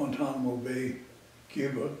Guantanamo Bay,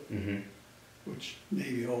 Cuba, Mhm. which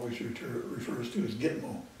Navy always refers to as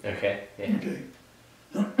Gitmo. Okay. Yeah. Okay.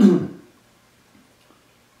 And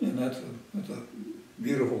that's a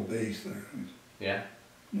beautiful base there. Yeah.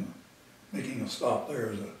 You know, making a stop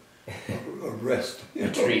there is a rest. You A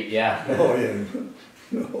know. treat. Yeah. Oh yeah.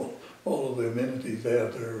 You know, all of the amenities they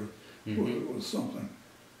had there Mhm. was something.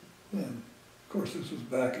 And of course, this was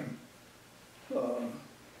back in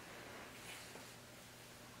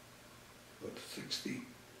what, 66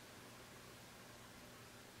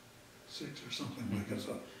 or something like that.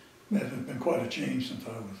 So it had been quite a change since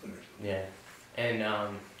I was there. Yeah. And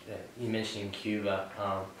you mentioned Cuba.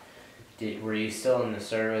 Were you still in the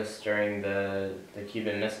service during the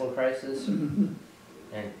Cuban Missile Crisis? Mhm.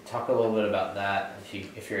 And talk a little bit about that,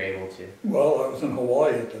 if you're able to. Well, I was in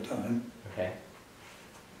Hawaii at the time, Okay.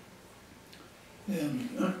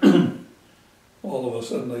 and all of a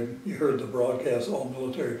sudden you heard the broadcast, all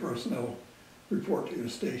military personnel report to your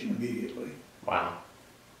station immediately. Wow.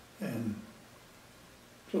 And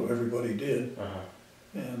so everybody did. Uh-huh.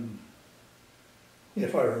 And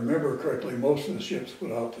if I remember correctly, most of the ships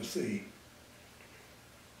put out to sea.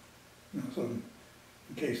 You know, so in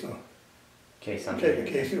case they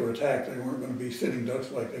were attacked, they weren't going to be sitting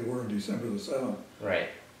ducks like they were on December the 7th. Right.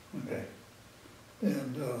 Okay.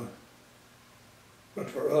 And but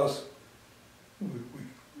for us, we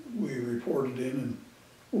reported in, and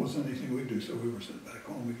it wasn't anything we do, so we were sent back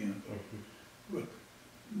home again. Mhm. But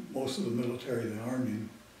most of the military, the Army,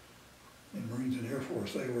 and Marines and Air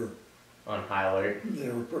Force, they were On high alert.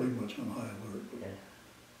 pretty much on high alert. But Yeah.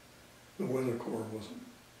 the Weather Corps wasn't.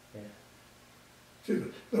 Yeah. See,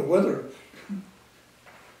 the weather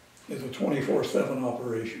is a 24/7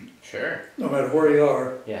 operation. Sure. No matter where you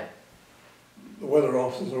are, Yeah. the weather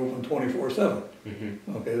offices are open 24/7. Mhm.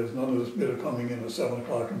 Okay, there's none of this bit of coming in at 7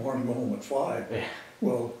 o'clock in the morning, go home at 5. Yeah.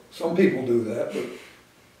 Well, some people do that, but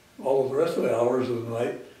all of the rest of the hours of the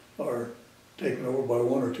night are taken over by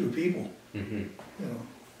 1 or 2 people. Mhm. You know,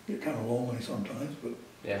 get kind of lonely sometimes, but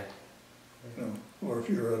Yeah. you know, or if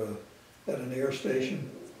you're at an air station,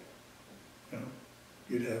 you know,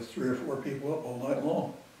 you'd have 3 or 4 people up all night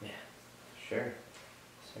long. Yeah. Sure.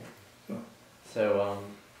 So,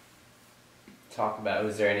 Talk about,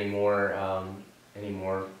 was there any more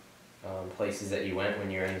places that you went when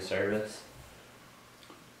you were in the service?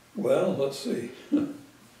 well, let's see.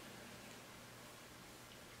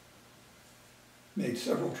 Made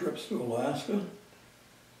several trips to Alaska.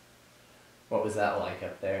 What was that like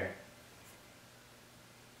up there?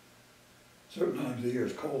 Certain times of the year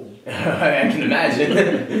it's cold. I can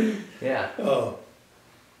imagine. Yeah. The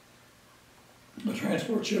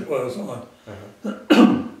transport ship I was on,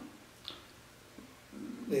 Uh-huh.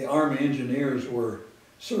 the Army engineers were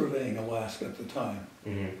surveying Alaska at the time.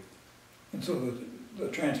 Mhm. And so the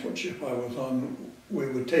transport ship I was on, we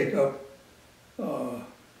would take up a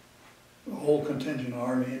whole contingent of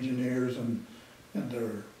Army engineers and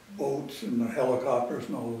their boats and their helicopters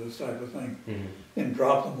and all of this type of thing, Mhm. and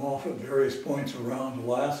drop them off at various points around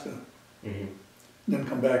Alaska, Mhm. then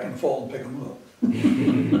come back in the fall and pick them up.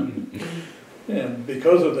 And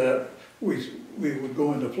because of that, we would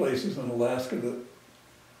go into places in Alaska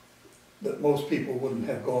that most people wouldn't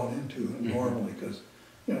have gone into normally, because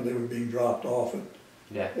you know they were being dropped off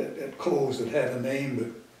Yeah. at coves that had a name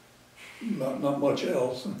but not much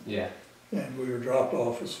else. Yeah. And we were dropped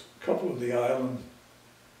off at a couple of the islands.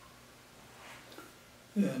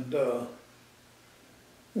 And there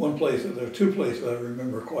are 2 places I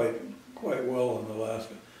remember quite well in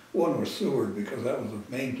Alaska. One was Seward, because that was the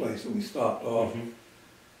main place that we stopped off. Mhm.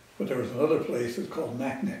 But there was another place that's called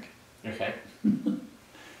Naknek, Okay. and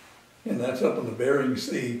that's up in the Bering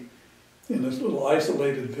Sea, in this little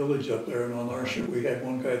isolated village up there. And on our ship, we had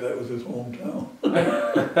one guy that was his hometown.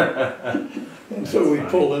 And so we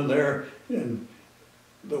pulled in there, and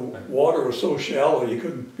the water was so shallow you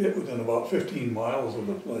couldn't get within about 15 miles of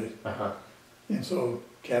the place. Uh-huh. And so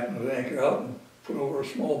captain would anchor out and put over a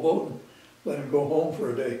small boat and let him go home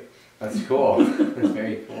for a day. That's cool. That's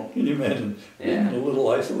very cool. Can you imagine being Yeah. in a little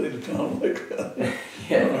isolated town like that on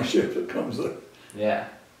Yeah. a ship that comes there? Yeah.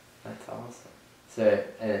 That's awesome. So,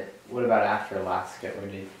 what about after Alaska?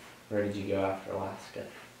 Where did you go after Alaska?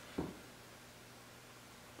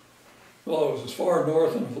 Well, it was as far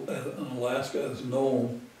north in Alaska as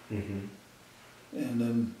Nome, Mm-hmm. and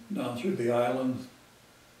then down through the islands,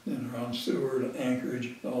 and around Seward,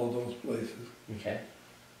 Anchorage, all those places. Okay.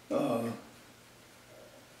 You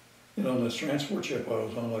know, on this transport ship I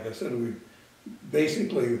was on, like I said, we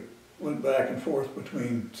basically went back and forth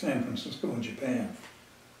between San Francisco and Japan.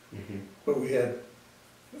 Mm-hmm. But we had,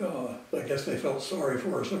 I guess they felt sorry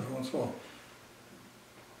for us every once in a while.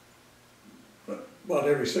 But about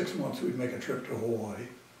every 6 months we'd make a trip to Hawaii.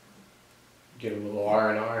 Get a little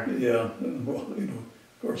R&R. Yeah, and well, you know,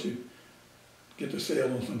 of course you get to sail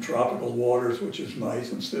in some tropical waters, which is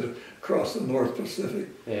nice, instead of across the North Pacific.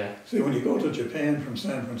 Yeah. See, when you go to Japan from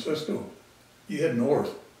San Francisco, you head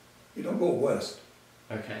north. You don't go west.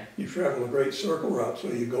 Okay. You travel a great circle route, so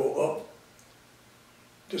you go up,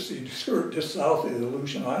 you skirt just south of the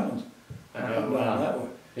Aleutian Islands, and come down that way.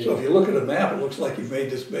 So if you look at a map, it looks like you've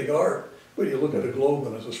made this big arc, but you look at a globe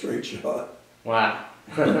and it's a straight shot. Wow.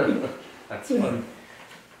 That's fun.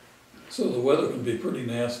 So the weather can be pretty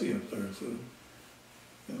nasty up there. It's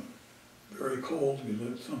very cold.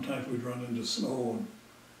 Sometimes we'd run into snow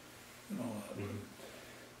and all that.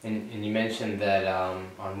 Mm-hmm. And you mentioned that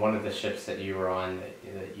on one of the ships that you were on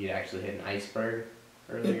that you'd actually hit an iceberg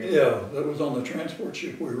earlier? Yeah, that was on the transport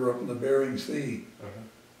ship. We were up in the Bering Sea. Uh-huh.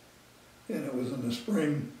 And it was in the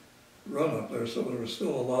spring run up there, so there was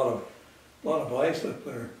still a lot of ice up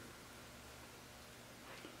there.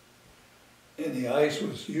 And the ice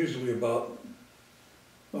was usually about,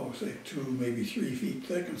 say 2, maybe 3 feet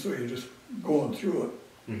thick, and so you're just going through it.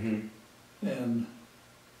 Mm-hmm. And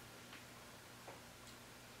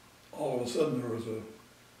all of a sudden there was a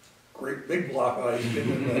great big block of ice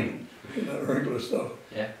in that regular stuff.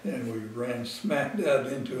 Yeah. And we ran smack dab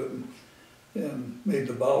into it and made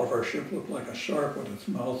the bow of our ship look like a shark with its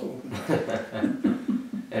mouth open.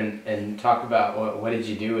 And talk about what did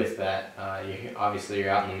you do with that? Obviously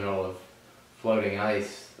you're out in the middle of floating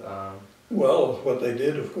ice. Well, what they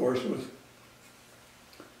did, of course, was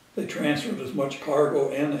they transferred as much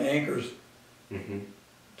cargo and anchors Mm-hmm.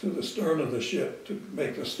 to the stern of the ship to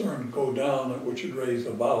make the stern go down, which would raise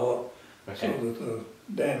the bow up, Okay. so that the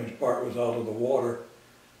damaged part was out of the water.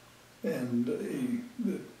 And the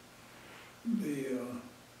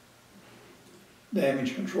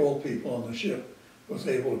damage control people on the ship was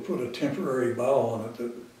able to put a temporary bow on it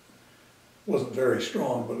that wasn't very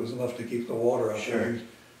strong, but was enough to keep the water out. Sure.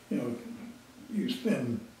 Use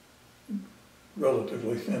thin,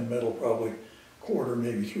 relatively thin metal, probably quarter,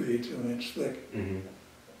 maybe 3/8 of an inch thick, Mm-hmm.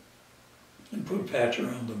 and put a patch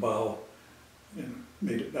around the bow and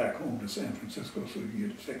made it back home to San Francisco so you could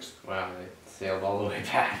get it fixed. Wow, they sailed all the way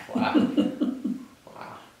back. Wow.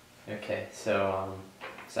 Wow. Okay, so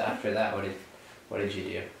after that, what did you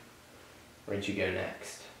do? Where'd you go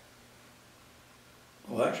next?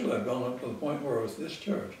 Well, actually, I've gone up to the point where I was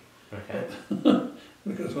discharged. Okay.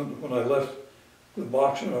 Because when I left the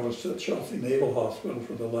boxer, I was at Chelsea Naval Hospital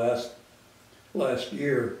for the last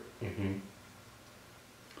year. Mm-hmm.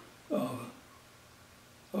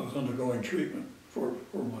 I was undergoing treatment for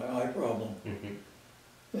my eye problem.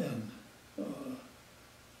 Mm-hmm. And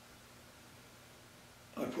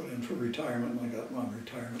I put in for retirement, and I got my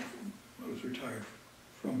retirement. I was retired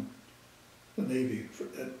from the Navy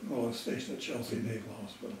I was stationed at Chelsea Naval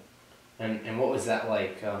Hospital. And what was that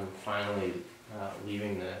like, finally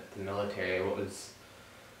leaving the military? What was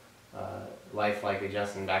life like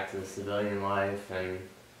adjusting back to the civilian life? And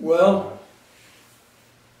well,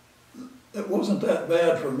 it wasn't that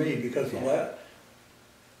bad for me because in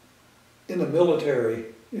the military,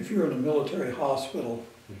 if you're in a military hospital,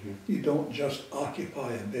 mm-hmm. you don't just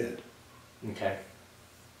occupy a bed. Okay.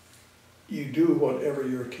 You do whatever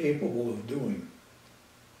you're capable of doing.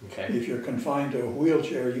 Okay. If you're confined to a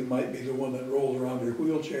wheelchair, you might be the one that rolls around your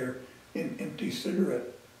wheelchair in empty cigarette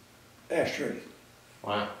ashtrays.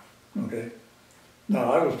 Wow. Okay.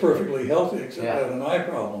 Now, I was perfectly healthy except I had an eye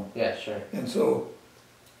problem. Yeah, sure. And so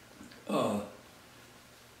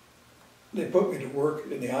they put me to work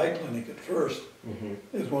in the eye clinic at first mm-hmm.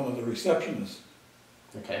 as one of the receptionists.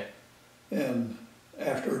 Okay. And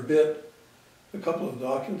after a bit, a couple of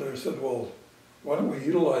doctors there said, well, why don't we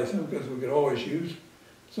utilize him, because we could always use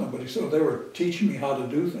somebody. So they were teaching me how to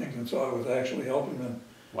do things, and so I was actually helping them.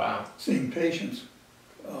 Wow. Seeing patients.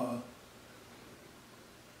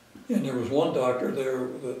 And there was one doctor there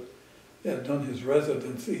that had done his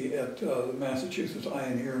residency at the Massachusetts Eye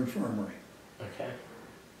and Ear Infirmary. Okay.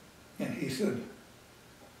 And he said,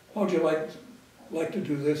 how'd you like to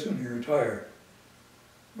do this when you retire?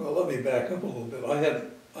 Well, let me back up a little bit. I had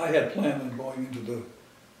I had planned on going into the,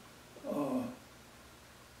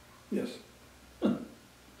 yes.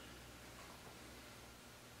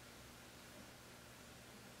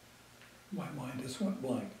 My mind just went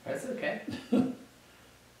blank. That's okay.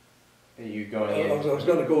 Are you going I in? was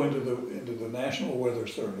gonna go into the National Weather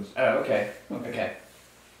Service. Oh, okay. Okay. Okay.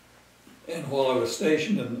 And while I was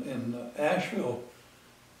stationed in Asheville,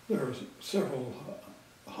 there was several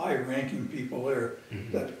high-ranking people there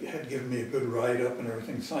that had given me a good write-up and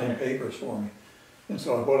everything, signed papers for me. And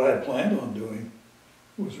so what I had planned on doing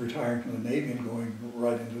was retiring from the Navy and going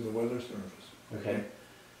right into the Weather Service. Okay.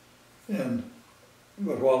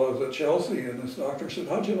 But while I was at Chelsea, and this doctor said,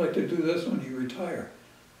 "How'd you like to do this when you retire?"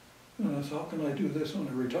 And I said, "How can I do this when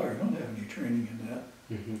I retire? I don't have any training in that."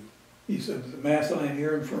 He said, "The Mass Eye and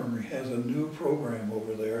Ear Infirmary has a new program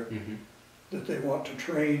over there that they want to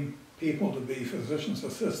train people to be physician's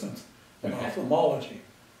assistants in ophthalmology,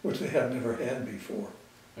 which they had never had before."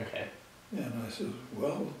 Okay. And I said,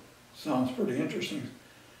 "Well, sounds pretty interesting."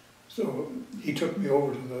 So he took me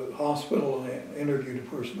over to the hospital, and I interviewed a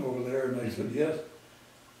person over there, and I said, "Yes."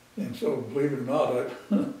 And so, believe it or not,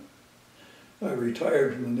 I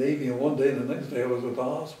retired from the Navy, and one day, the next day, I was at the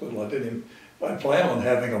hospital. I planned on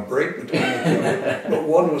having a break between the two, but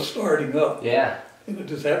one was starting up. Yeah. And it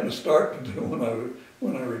just happened to start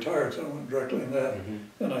when I retired, so I went directly in that.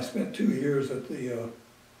 And I spent 2 years at the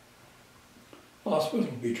hospital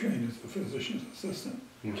to be trained as a physician's assistant.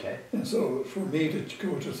 Okay. And so for me to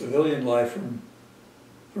go to civilian life from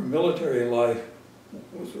military life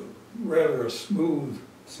was rather a smooth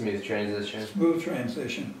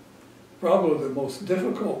transition. Probably the most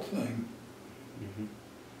difficult thing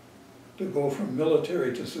to go from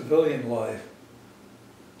military to civilian life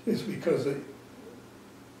is because in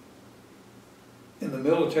the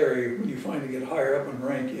military, when you finally get higher up in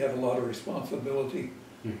rank, you have a lot of responsibility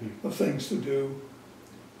of things to do,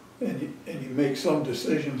 and you make some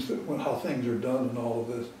decisions that how things are done and all of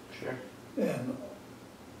this. Sure. And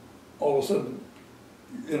all of a sudden,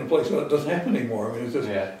 in a place where it doesn't happen anymore. I mean, it's just,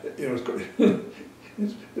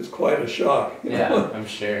 it's quite a shock. Yeah, I'm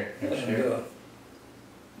sure. Sure.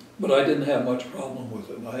 But I didn't have much problem with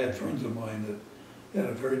it. I had friends of mine that had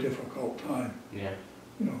a very difficult time. Yeah.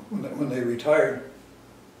 You know, when they retired,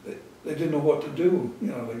 they didn't know what to do. You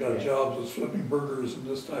know, they got jobs as flipping burgers and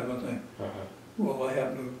this type of thing. Well, I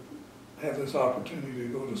happened to have this opportunity to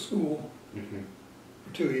go to school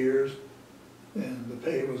for 2 years, and the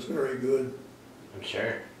pay was very good. I'm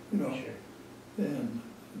sure. You know, and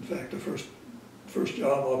in fact, the first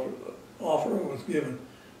job offer I was given,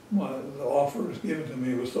 the offer was given to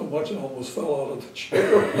me was so much I almost fell out of the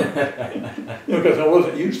chair. You know, because I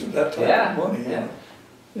wasn't used to that type of money. Yeah.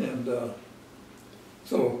 And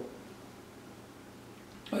so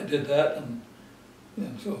I did that, and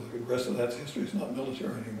so the rest of that's history. It's not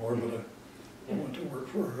military anymore, but I went to work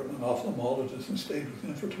for an ophthalmologist and stayed with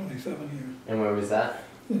him for 27 years. And where was that?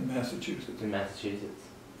 In Massachusetts. In Massachusetts.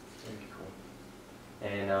 Very cool.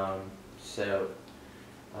 And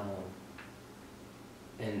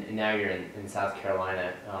and now you're in South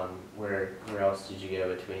Carolina. Where else did you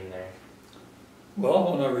go between there?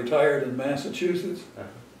 Well, when I retired in Massachusetts,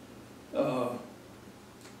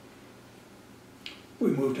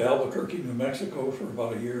 we moved to Albuquerque, New Mexico for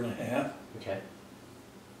about 1.5 years. Okay.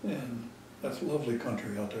 And that's lovely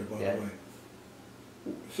country out there, by the way.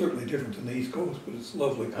 Certainly different than the East Coast, but it's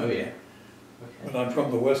lovely country. Oh yeah. Okay. But I'm from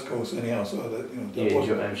the West Coast anyhow, so that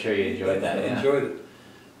I'm sure you enjoyed that. I enjoyed it.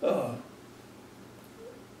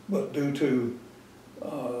 But due to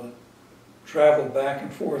travel back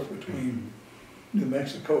and forth between New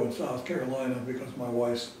Mexico and South Carolina, because my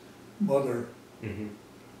wife's mother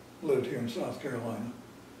lived here in South Carolina,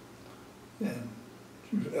 and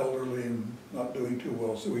she was elderly and not doing too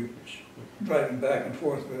well, so we driving back and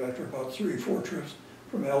forth. But after about 3 or 4 trips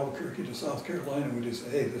from Albuquerque to South Carolina, we just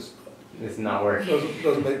said, "Hey, this it's not working.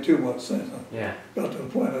 Doesn't make too much sense." Yeah. Got to the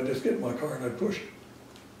point I just get in my car and I push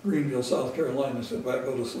Greenville, South Carolina, sit back,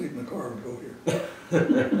 go to sleep in the car, and go here.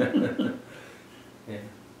 Yeah.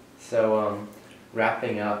 So,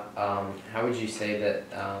 wrapping up, how would you say that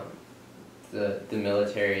the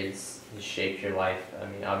military has shaped your life? I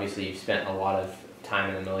mean, obviously you've spent a lot of time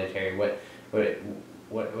in the military. What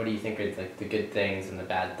do you think are like the good things and the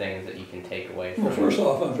bad things that you can take away from? Well, first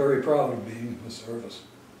off, I'm very proud of being in the service.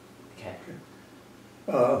 Okay.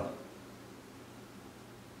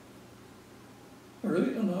 I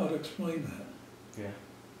really don't know how to explain that. Yeah.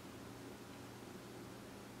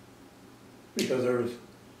 Because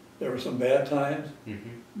there were some bad times.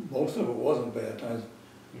 Most of it wasn't bad times.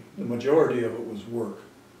 The majority of it was work.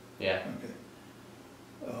 Yeah.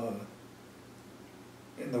 Okay.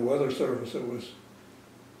 In the weather service, it was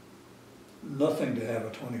nothing to have a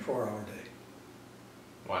 24-hour day.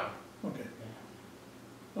 Wow. Okay.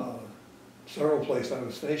 Several places I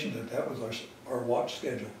was stationed at, that was our watch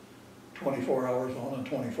schedule. 24 hours on and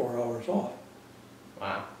 24 hours off.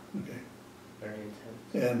 Wow. Okay. Very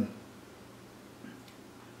intense. And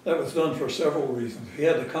that was done for several reasons. If you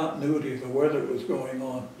had the continuity of the weather that was going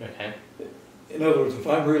on. Okay. In other words, if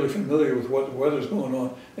I'm really familiar with what the weather's going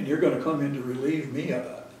on and you're going to come in to relieve me,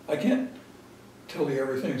 I can't tell you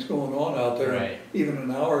everything's going on out there. Right. Even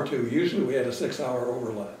an hour or two. Usually we had a 6-hour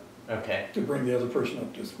overlap. Okay. To bring the other person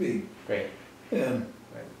up to speed. Great. And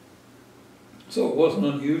right. so it wasn't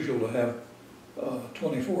unusual to have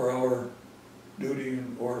 24-hour duty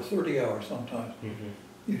or 30 hours sometimes. Mm-hmm.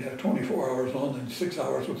 You'd have 24 hours on and 6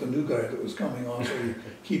 hours with the new guy that was coming on, so you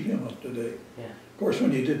keep him up to date. Yeah. Of course,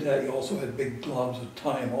 when you did that, you also had big globs of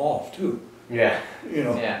time off too. Yeah. You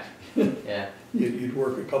know. Yeah. Yeah. You'd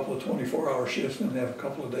work a couple of 24-hour shifts and have a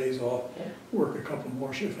couple of days off. Yeah. Work a couple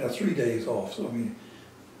more shifts, have 3 days off. So I mean,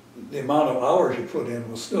 the amount of hours you put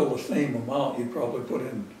in was still the same amount you'd probably put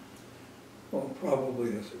in, well,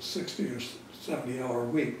 probably a 60 or 70-hour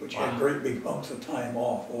week, but you had great big hunks of time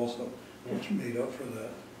off also, which made up for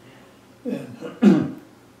that. And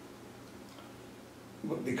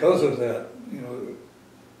but because of that, you know,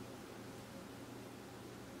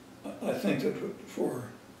 I think that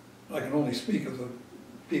I can only speak of the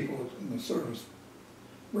people in the service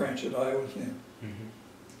branch that I was in,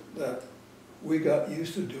 that we got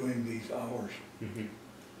used to doing these hours. Mm-hmm.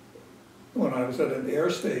 When I was at an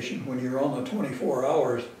air station, when you're on the 24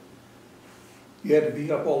 hours, you had to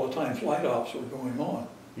be up all the time. Flight ops were going on.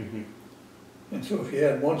 Mm-hmm. And so if you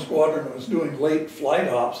had one squadron that was doing late flight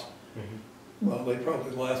ops, Mm-hmm. well, they'd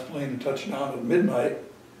probably last plane and touch down at midnight.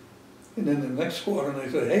 And then the next squadron, they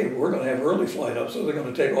said, hey, we're going to have early flight up, so they're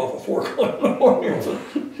going to take off at 4 o'clock in the morning.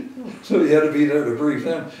 So you had to be there to brief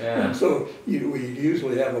them. Yeah. And so we'd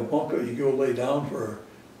usually have a bunker. You go lay down for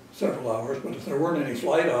several hours, but if there weren't any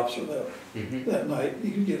flight ops for that night,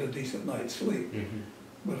 you could get a decent night's sleep. Mm-hmm.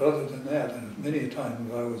 But other than that, and many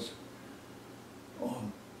times I was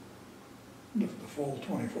on the full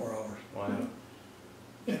 24 hours. Wow. You know?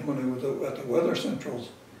 And when it was at the weather centrals,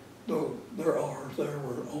 though their hours there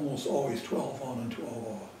were almost always 12 on and 12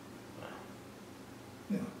 off. Wow.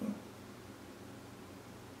 You know,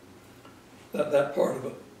 that part of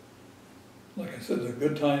it, like I said, there are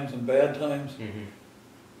good times and bad times.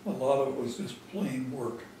 Mm-hmm. A lot of it was just plain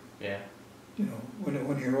work. Yeah. You know,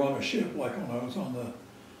 when you're on a ship, like when I was on the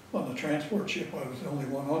transport ship, I was the only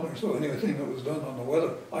one on there, so anything that was done on the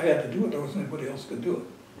weather, I had to do it. There wasn't anybody else could do it.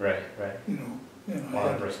 Right. Right. You know, and A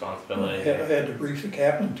lot of responsibility. I had to brief the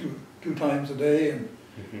captain two times a day and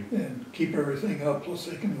Mm-hmm. and keep everything up, plus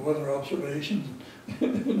taking the weather observations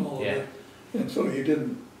and all of Yeah. that. And so you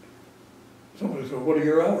didn't. Somebody said, "What are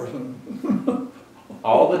your hours?" And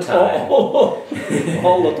All the time. all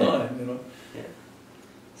the time, you know. Yeah.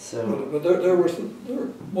 So. But there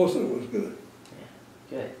most of it was good.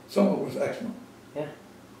 Yeah. Good. Some of it was excellent. Yeah.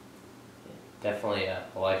 Definitely a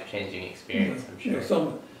life-changing experience, I'm sure. You know,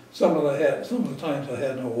 some of the times I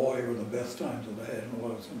had in Hawaii were the best times that I had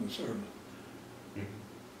when I was in the service.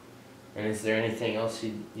 Mm-hmm. And is there anything else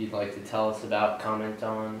you'd like to tell us about, comment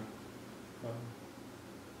on?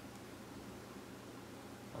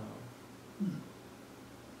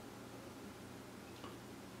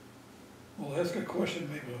 Well, ask a question,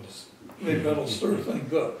 maybe that'll stir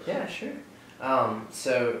things up. Yeah, sure.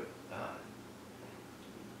 So,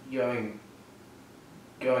 going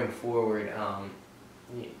forward,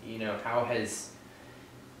 you know, how has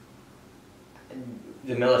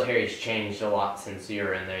the military's changed a lot since you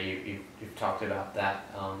were in there? You've talked about that.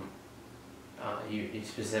 You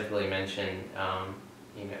specifically mentioned,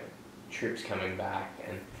 you know, troops coming back,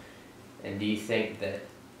 and do you think that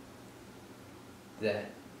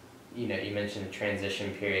you know, you mentioned the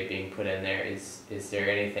transition period being put in there. Is there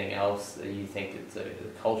anything else that you think it's a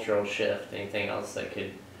cultural shift? Anything else that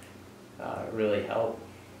could really help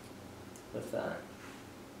with that?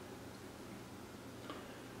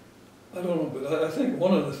 I don't know, but I think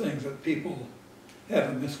one of the things that people have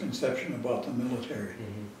a misconception about the military,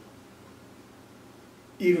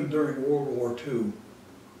 even during World War II,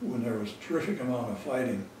 when there was a terrific amount of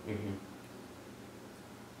fighting,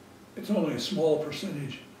 it's only a small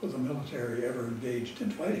percentage of the military ever engaged in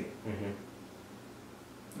fighting.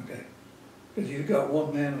 Okay, because you've got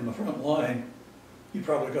one man in the front line, you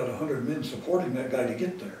probably got 100 men supporting that guy to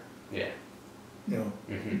get there. Yeah. You know,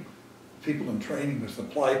 people in training, the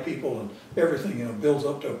supply people, and everything, you know, builds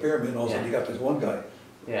up to a pyramid. Also, you got this one guy.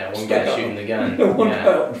 Yeah, one guy shooting the gun. One guy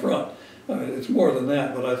out in front. I mean, it's more than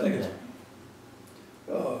that, but I think it's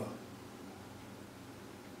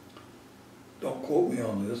quote me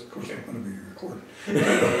on this, of course I'm going to be recorded.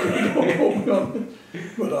 Don't quote me on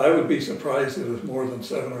this. But I would be surprised if more than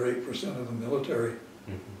 7 or 8% of the military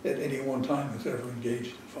at any one time has ever engaged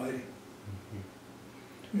in fighting.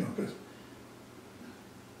 You know, because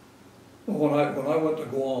when I went to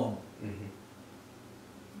Guam,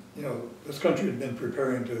 you know, this country had been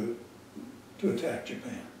preparing to attack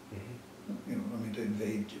Japan. You know, I mean, to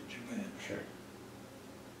invade Japan. Sure.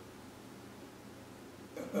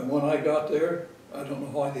 And when I got there, I don't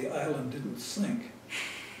know why the island didn't sink.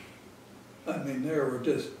 I mean, there were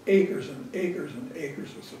just acres and acres and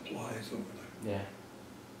acres of supplies over there. Yeah.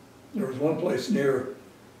 There was one place near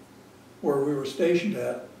where we were stationed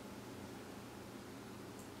at.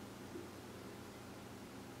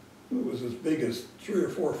 It was as big as 3 or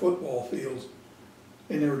 4 football fields,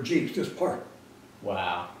 and there were Jeeps just parked.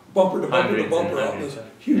 Wow. Bumper to bumper Hundreds to bumper and out in this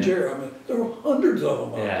hundreds. huge Yeah. area. I mean, there were hundreds of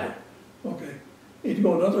them out Yeah. there. Okay. And you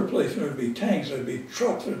go another place, and there'd be tanks, there'd be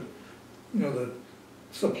trucks, and, you know, the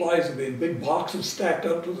supplies would be in big boxes stacked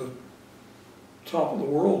up to the top of the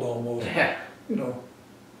world almost. Yeah. You know.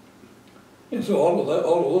 And so all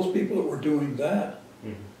of those people that were doing that,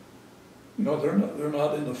 you know, they're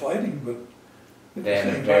not in the fighting, but at They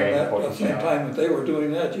have a the very same important time job. that they were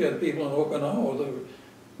doing that, you had people in Okinawa that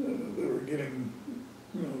were getting,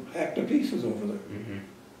 you know, hacked to pieces over there.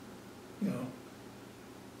 You know.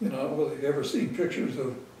 You know, whether you've ever seen pictures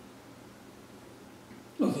of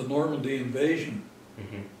the Normandy invasion.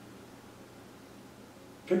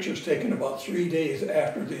 Pictures taken about 3 days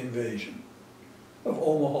after the invasion of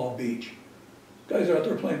Omaha Beach. Guys are out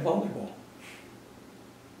there playing volleyball.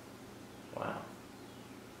 Wow.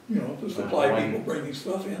 You know, the supply Wow. people bringing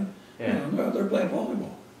stuff in. Yeah. You know, they're playing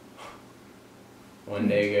volleyball. One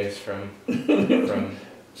day goes from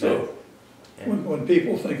So yeah. when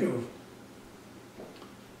people think of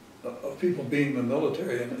people being in the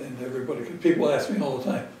military and everybody, people ask me all the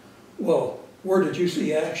time, well, where did you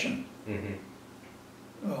see action? In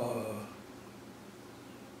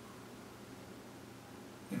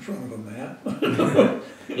front of a map.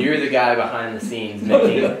 You were the guy behind the scenes,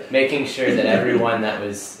 making sure that everyone that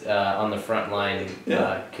was on the front line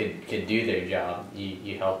could do their job.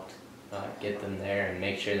 You helped get them there and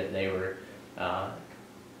make sure that they were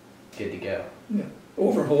good to go. Yeah.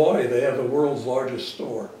 Over in Hawaii, they have the world's largest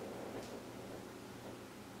store.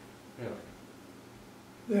 Really?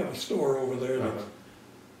 They have a store over there that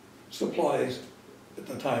supplies, at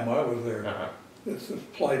the time I was there, that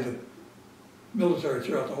supplied the military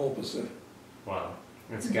throughout the whole Pacific. Wow,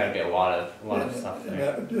 it's got to be a lot of stuff And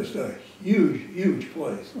there. that, just a huge, huge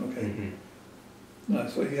place. Okay,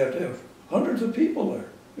 so you have to have hundreds of people there.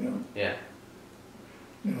 You know, Yeah.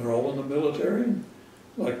 and they're all in the military. And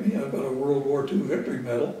like me, I've got a World War II victory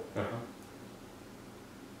medal.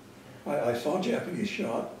 I saw Japanese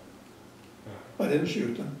shot. I didn't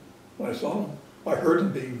shoot them. I saw them. I heard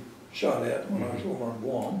them being shot at when I was over on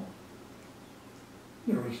Guam.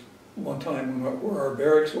 There was one time where our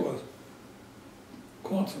barracks was,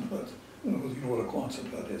 Quonset huts. I don't know if you know what a Quonset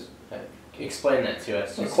hut is. Explain that to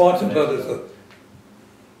us. A Quonset hut is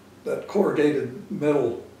that corrugated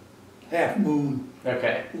metal half moon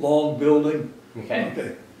long building.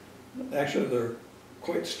 Okay. Actually, they're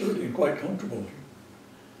quite sturdy and quite comfortable.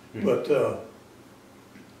 But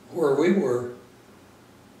where we were,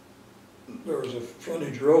 there was a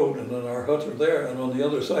frontage road, and then our huts were there, and on the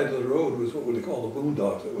other side of the road was what we call the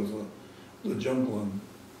boondocks. It was the jungle in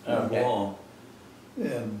Guam.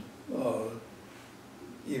 And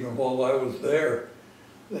even while I was there,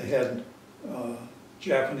 they had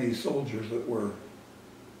Japanese soldiers that were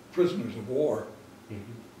prisoners of war,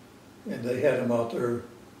 and they had them out there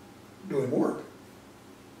doing work.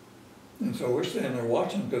 And so we're standing there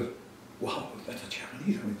watching because, wow, that's a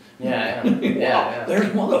Japanese. I mean, wow,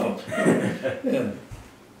 there's one of them.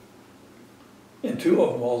 and 2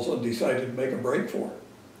 of them all of a sudden decided to make a break for it.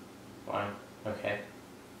 Wow, okay.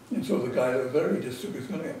 And so the guy that was there, he just took his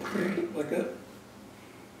gun and like that.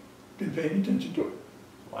 Didn't pay any attention to it.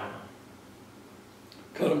 Wow.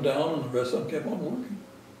 Cut him down, and the rest of them kept on working.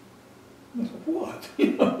 And I thought, what?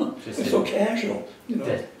 You know, it's so casual. You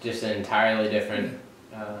know, just an entirely different.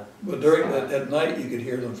 But during that at night, you could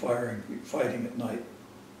hear them fighting at night.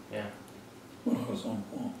 Yeah. When I was on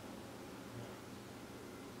Guam,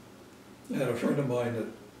 I had a friend of mine that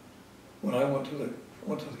when I went to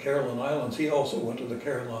the Caroline Islands, he also went to the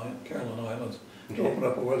Caroline Islands to open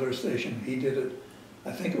up a weather station. He did it,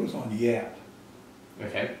 I think it was on Yap.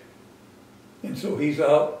 Okay. And so he's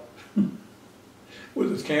out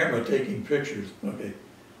with his camera taking pictures. Okay.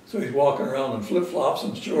 So he's walking around in flip-flops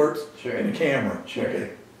and shorts and a camera. Sure.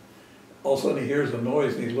 Okay. All of a sudden he hears a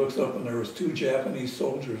noise and he looks up and there was 2 Japanese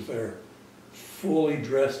soldiers there fully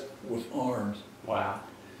dressed with arms. Wow.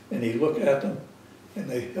 And he looked at them, and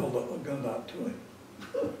they held up a gun out to him.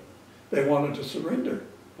 They wanted to surrender.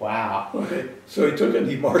 Wow. Okay, so he took it and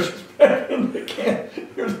he marches back in the camp.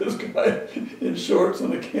 Here's this guy in shorts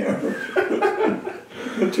and a camera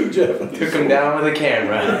with two Japanese. Took him down with a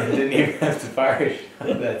camera. Didn't even have to fire a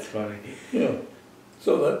shot. That's funny. Yeah.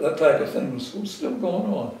 So that type of thing was still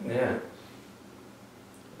going on. Yeah.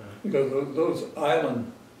 Because those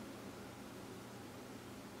island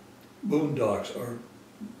boondocks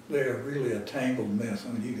they are really a tangled mess. I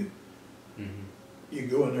mean, you could you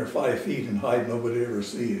go in there 5 feet and hide, nobody ever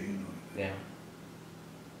see you, you know. Yeah.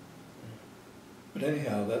 But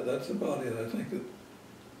anyhow, that's about it. I think that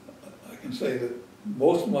I can say that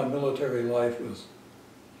most of my military life was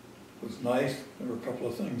nice. There were a couple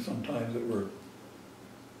of things sometimes that were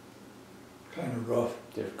kind of rough.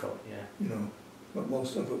 Difficult, yeah. You know, but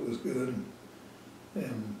most of it was good.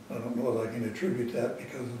 And I don't know if I can attribute that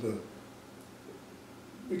because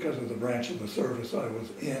of the branch of the service I was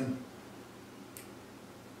in.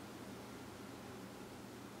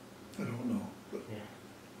 I don't know. But yeah.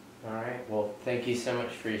 All right. Well, thank you so much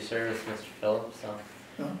for your service, Mr. Phillips.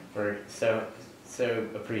 We're so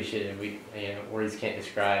appreciative. Words can't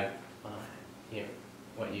describe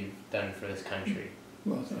what you've done for this country.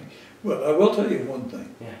 Well, thank you. But I will tell you one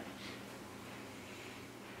thing. Yeah.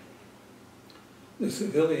 The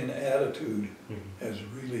civilian attitude has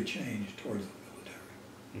really changed towards the military.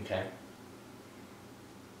 Okay.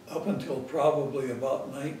 Up until probably about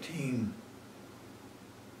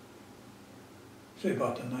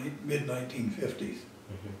mid-1950s.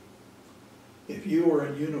 If you were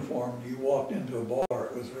in uniform, you walked into a bar,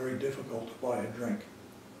 it was very difficult to buy a drink.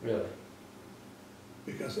 Really?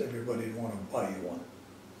 Because everybody would want to buy you one.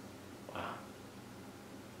 Wow.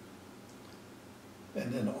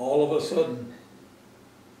 And then all of a sudden,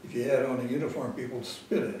 if you had on a uniform, people would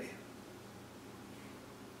spit at you.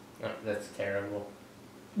 Oh, that's terrible.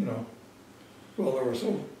 You know, well, there was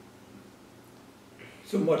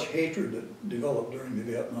so much hatred that developed during the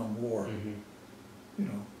Vietnam War, you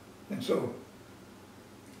know, and so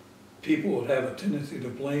people would have a tendency to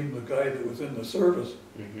blame the guy that was in the service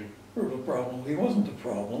for the problem. He wasn't the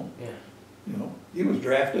problem. Yeah. You know, he was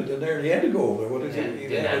drafted in there and he had to go over there. What is it? He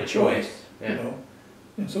didn't have a choice. Yeah. You know,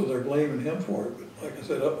 and so they're blaming him for it. But like I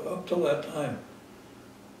said, up till that time,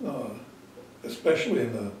 especially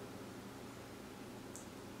in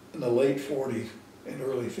the late 40s and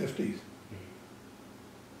early 50s,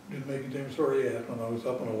 didn't make a difference where you at. When I was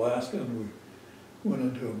up in Alaska and we went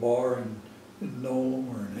into a bar in Nome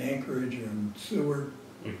or in Anchorage or in Seward,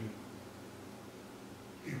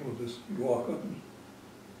 people would just walk up and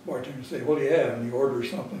bartender would say, "What do you have?" And you order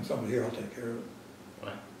something, somebody, "Here, I'll take care of it."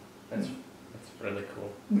 Wow, that's really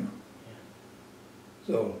cool. Yeah.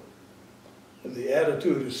 So the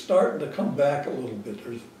attitude is starting to come back a little bit.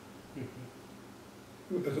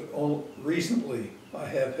 Because recently I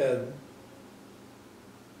have had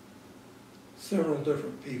several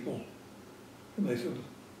different people, and they said,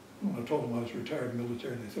 when I told them I was retired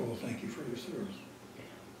military, they said, "Well, thank you for your service."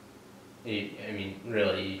 Yeah. I mean,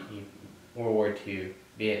 really, World War II,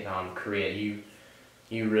 Vietnam, Korea,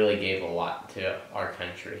 you really gave a lot to our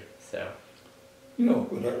country, so. You know,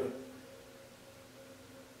 but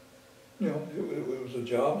it was a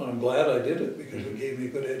job, and I'm glad I did it because it gave me a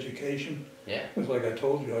good education. Yeah. Because like I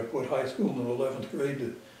told you, I quit high school in 11th grade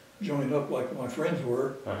to join up like my friends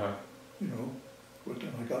were. You know, but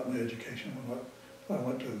then I got my education when I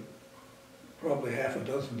went to probably half a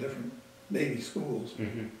dozen different Navy schools.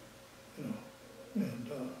 You know,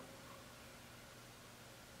 and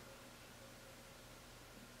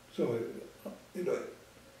so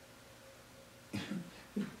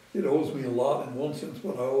it owes me a lot in one sense,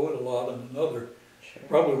 but I owe it a lot in another. Sure.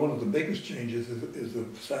 Probably one of the biggest changes is the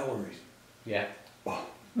salaries. Yeah. Wow.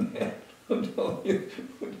 Man, I'm telling you,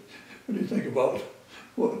 when you think about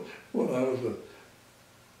when I was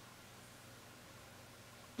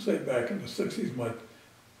say back in the 60s,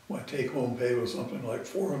 my take-home pay was something like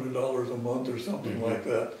 $400 a month or something like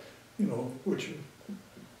that, you know, which is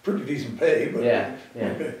pretty decent pay, but yeah.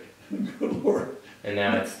 Okay, good Lord. And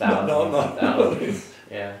now it's thousands. Thousands.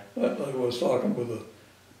 Yeah. I was talking with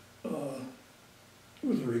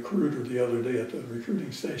a recruiter the other day at the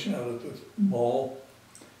recruiting station out at the mall.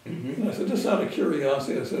 And I said, just out of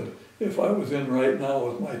curiosity, I said, if I was in right now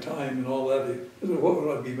with my time and all that, I said, what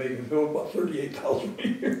would I be making? Oh, about $38,000 a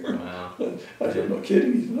year. Wow. I said, no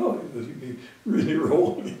kidding. He said, no, he said, you'd be really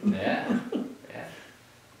rolling. Yeah.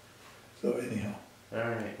 So anyhow. All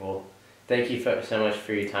right. Well, thank you so much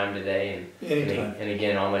for your time today, Anytime. and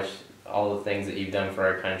again, all the things that you've done for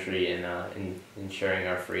our country and in ensuring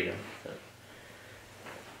our freedom. So.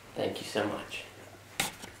 Thank you so much.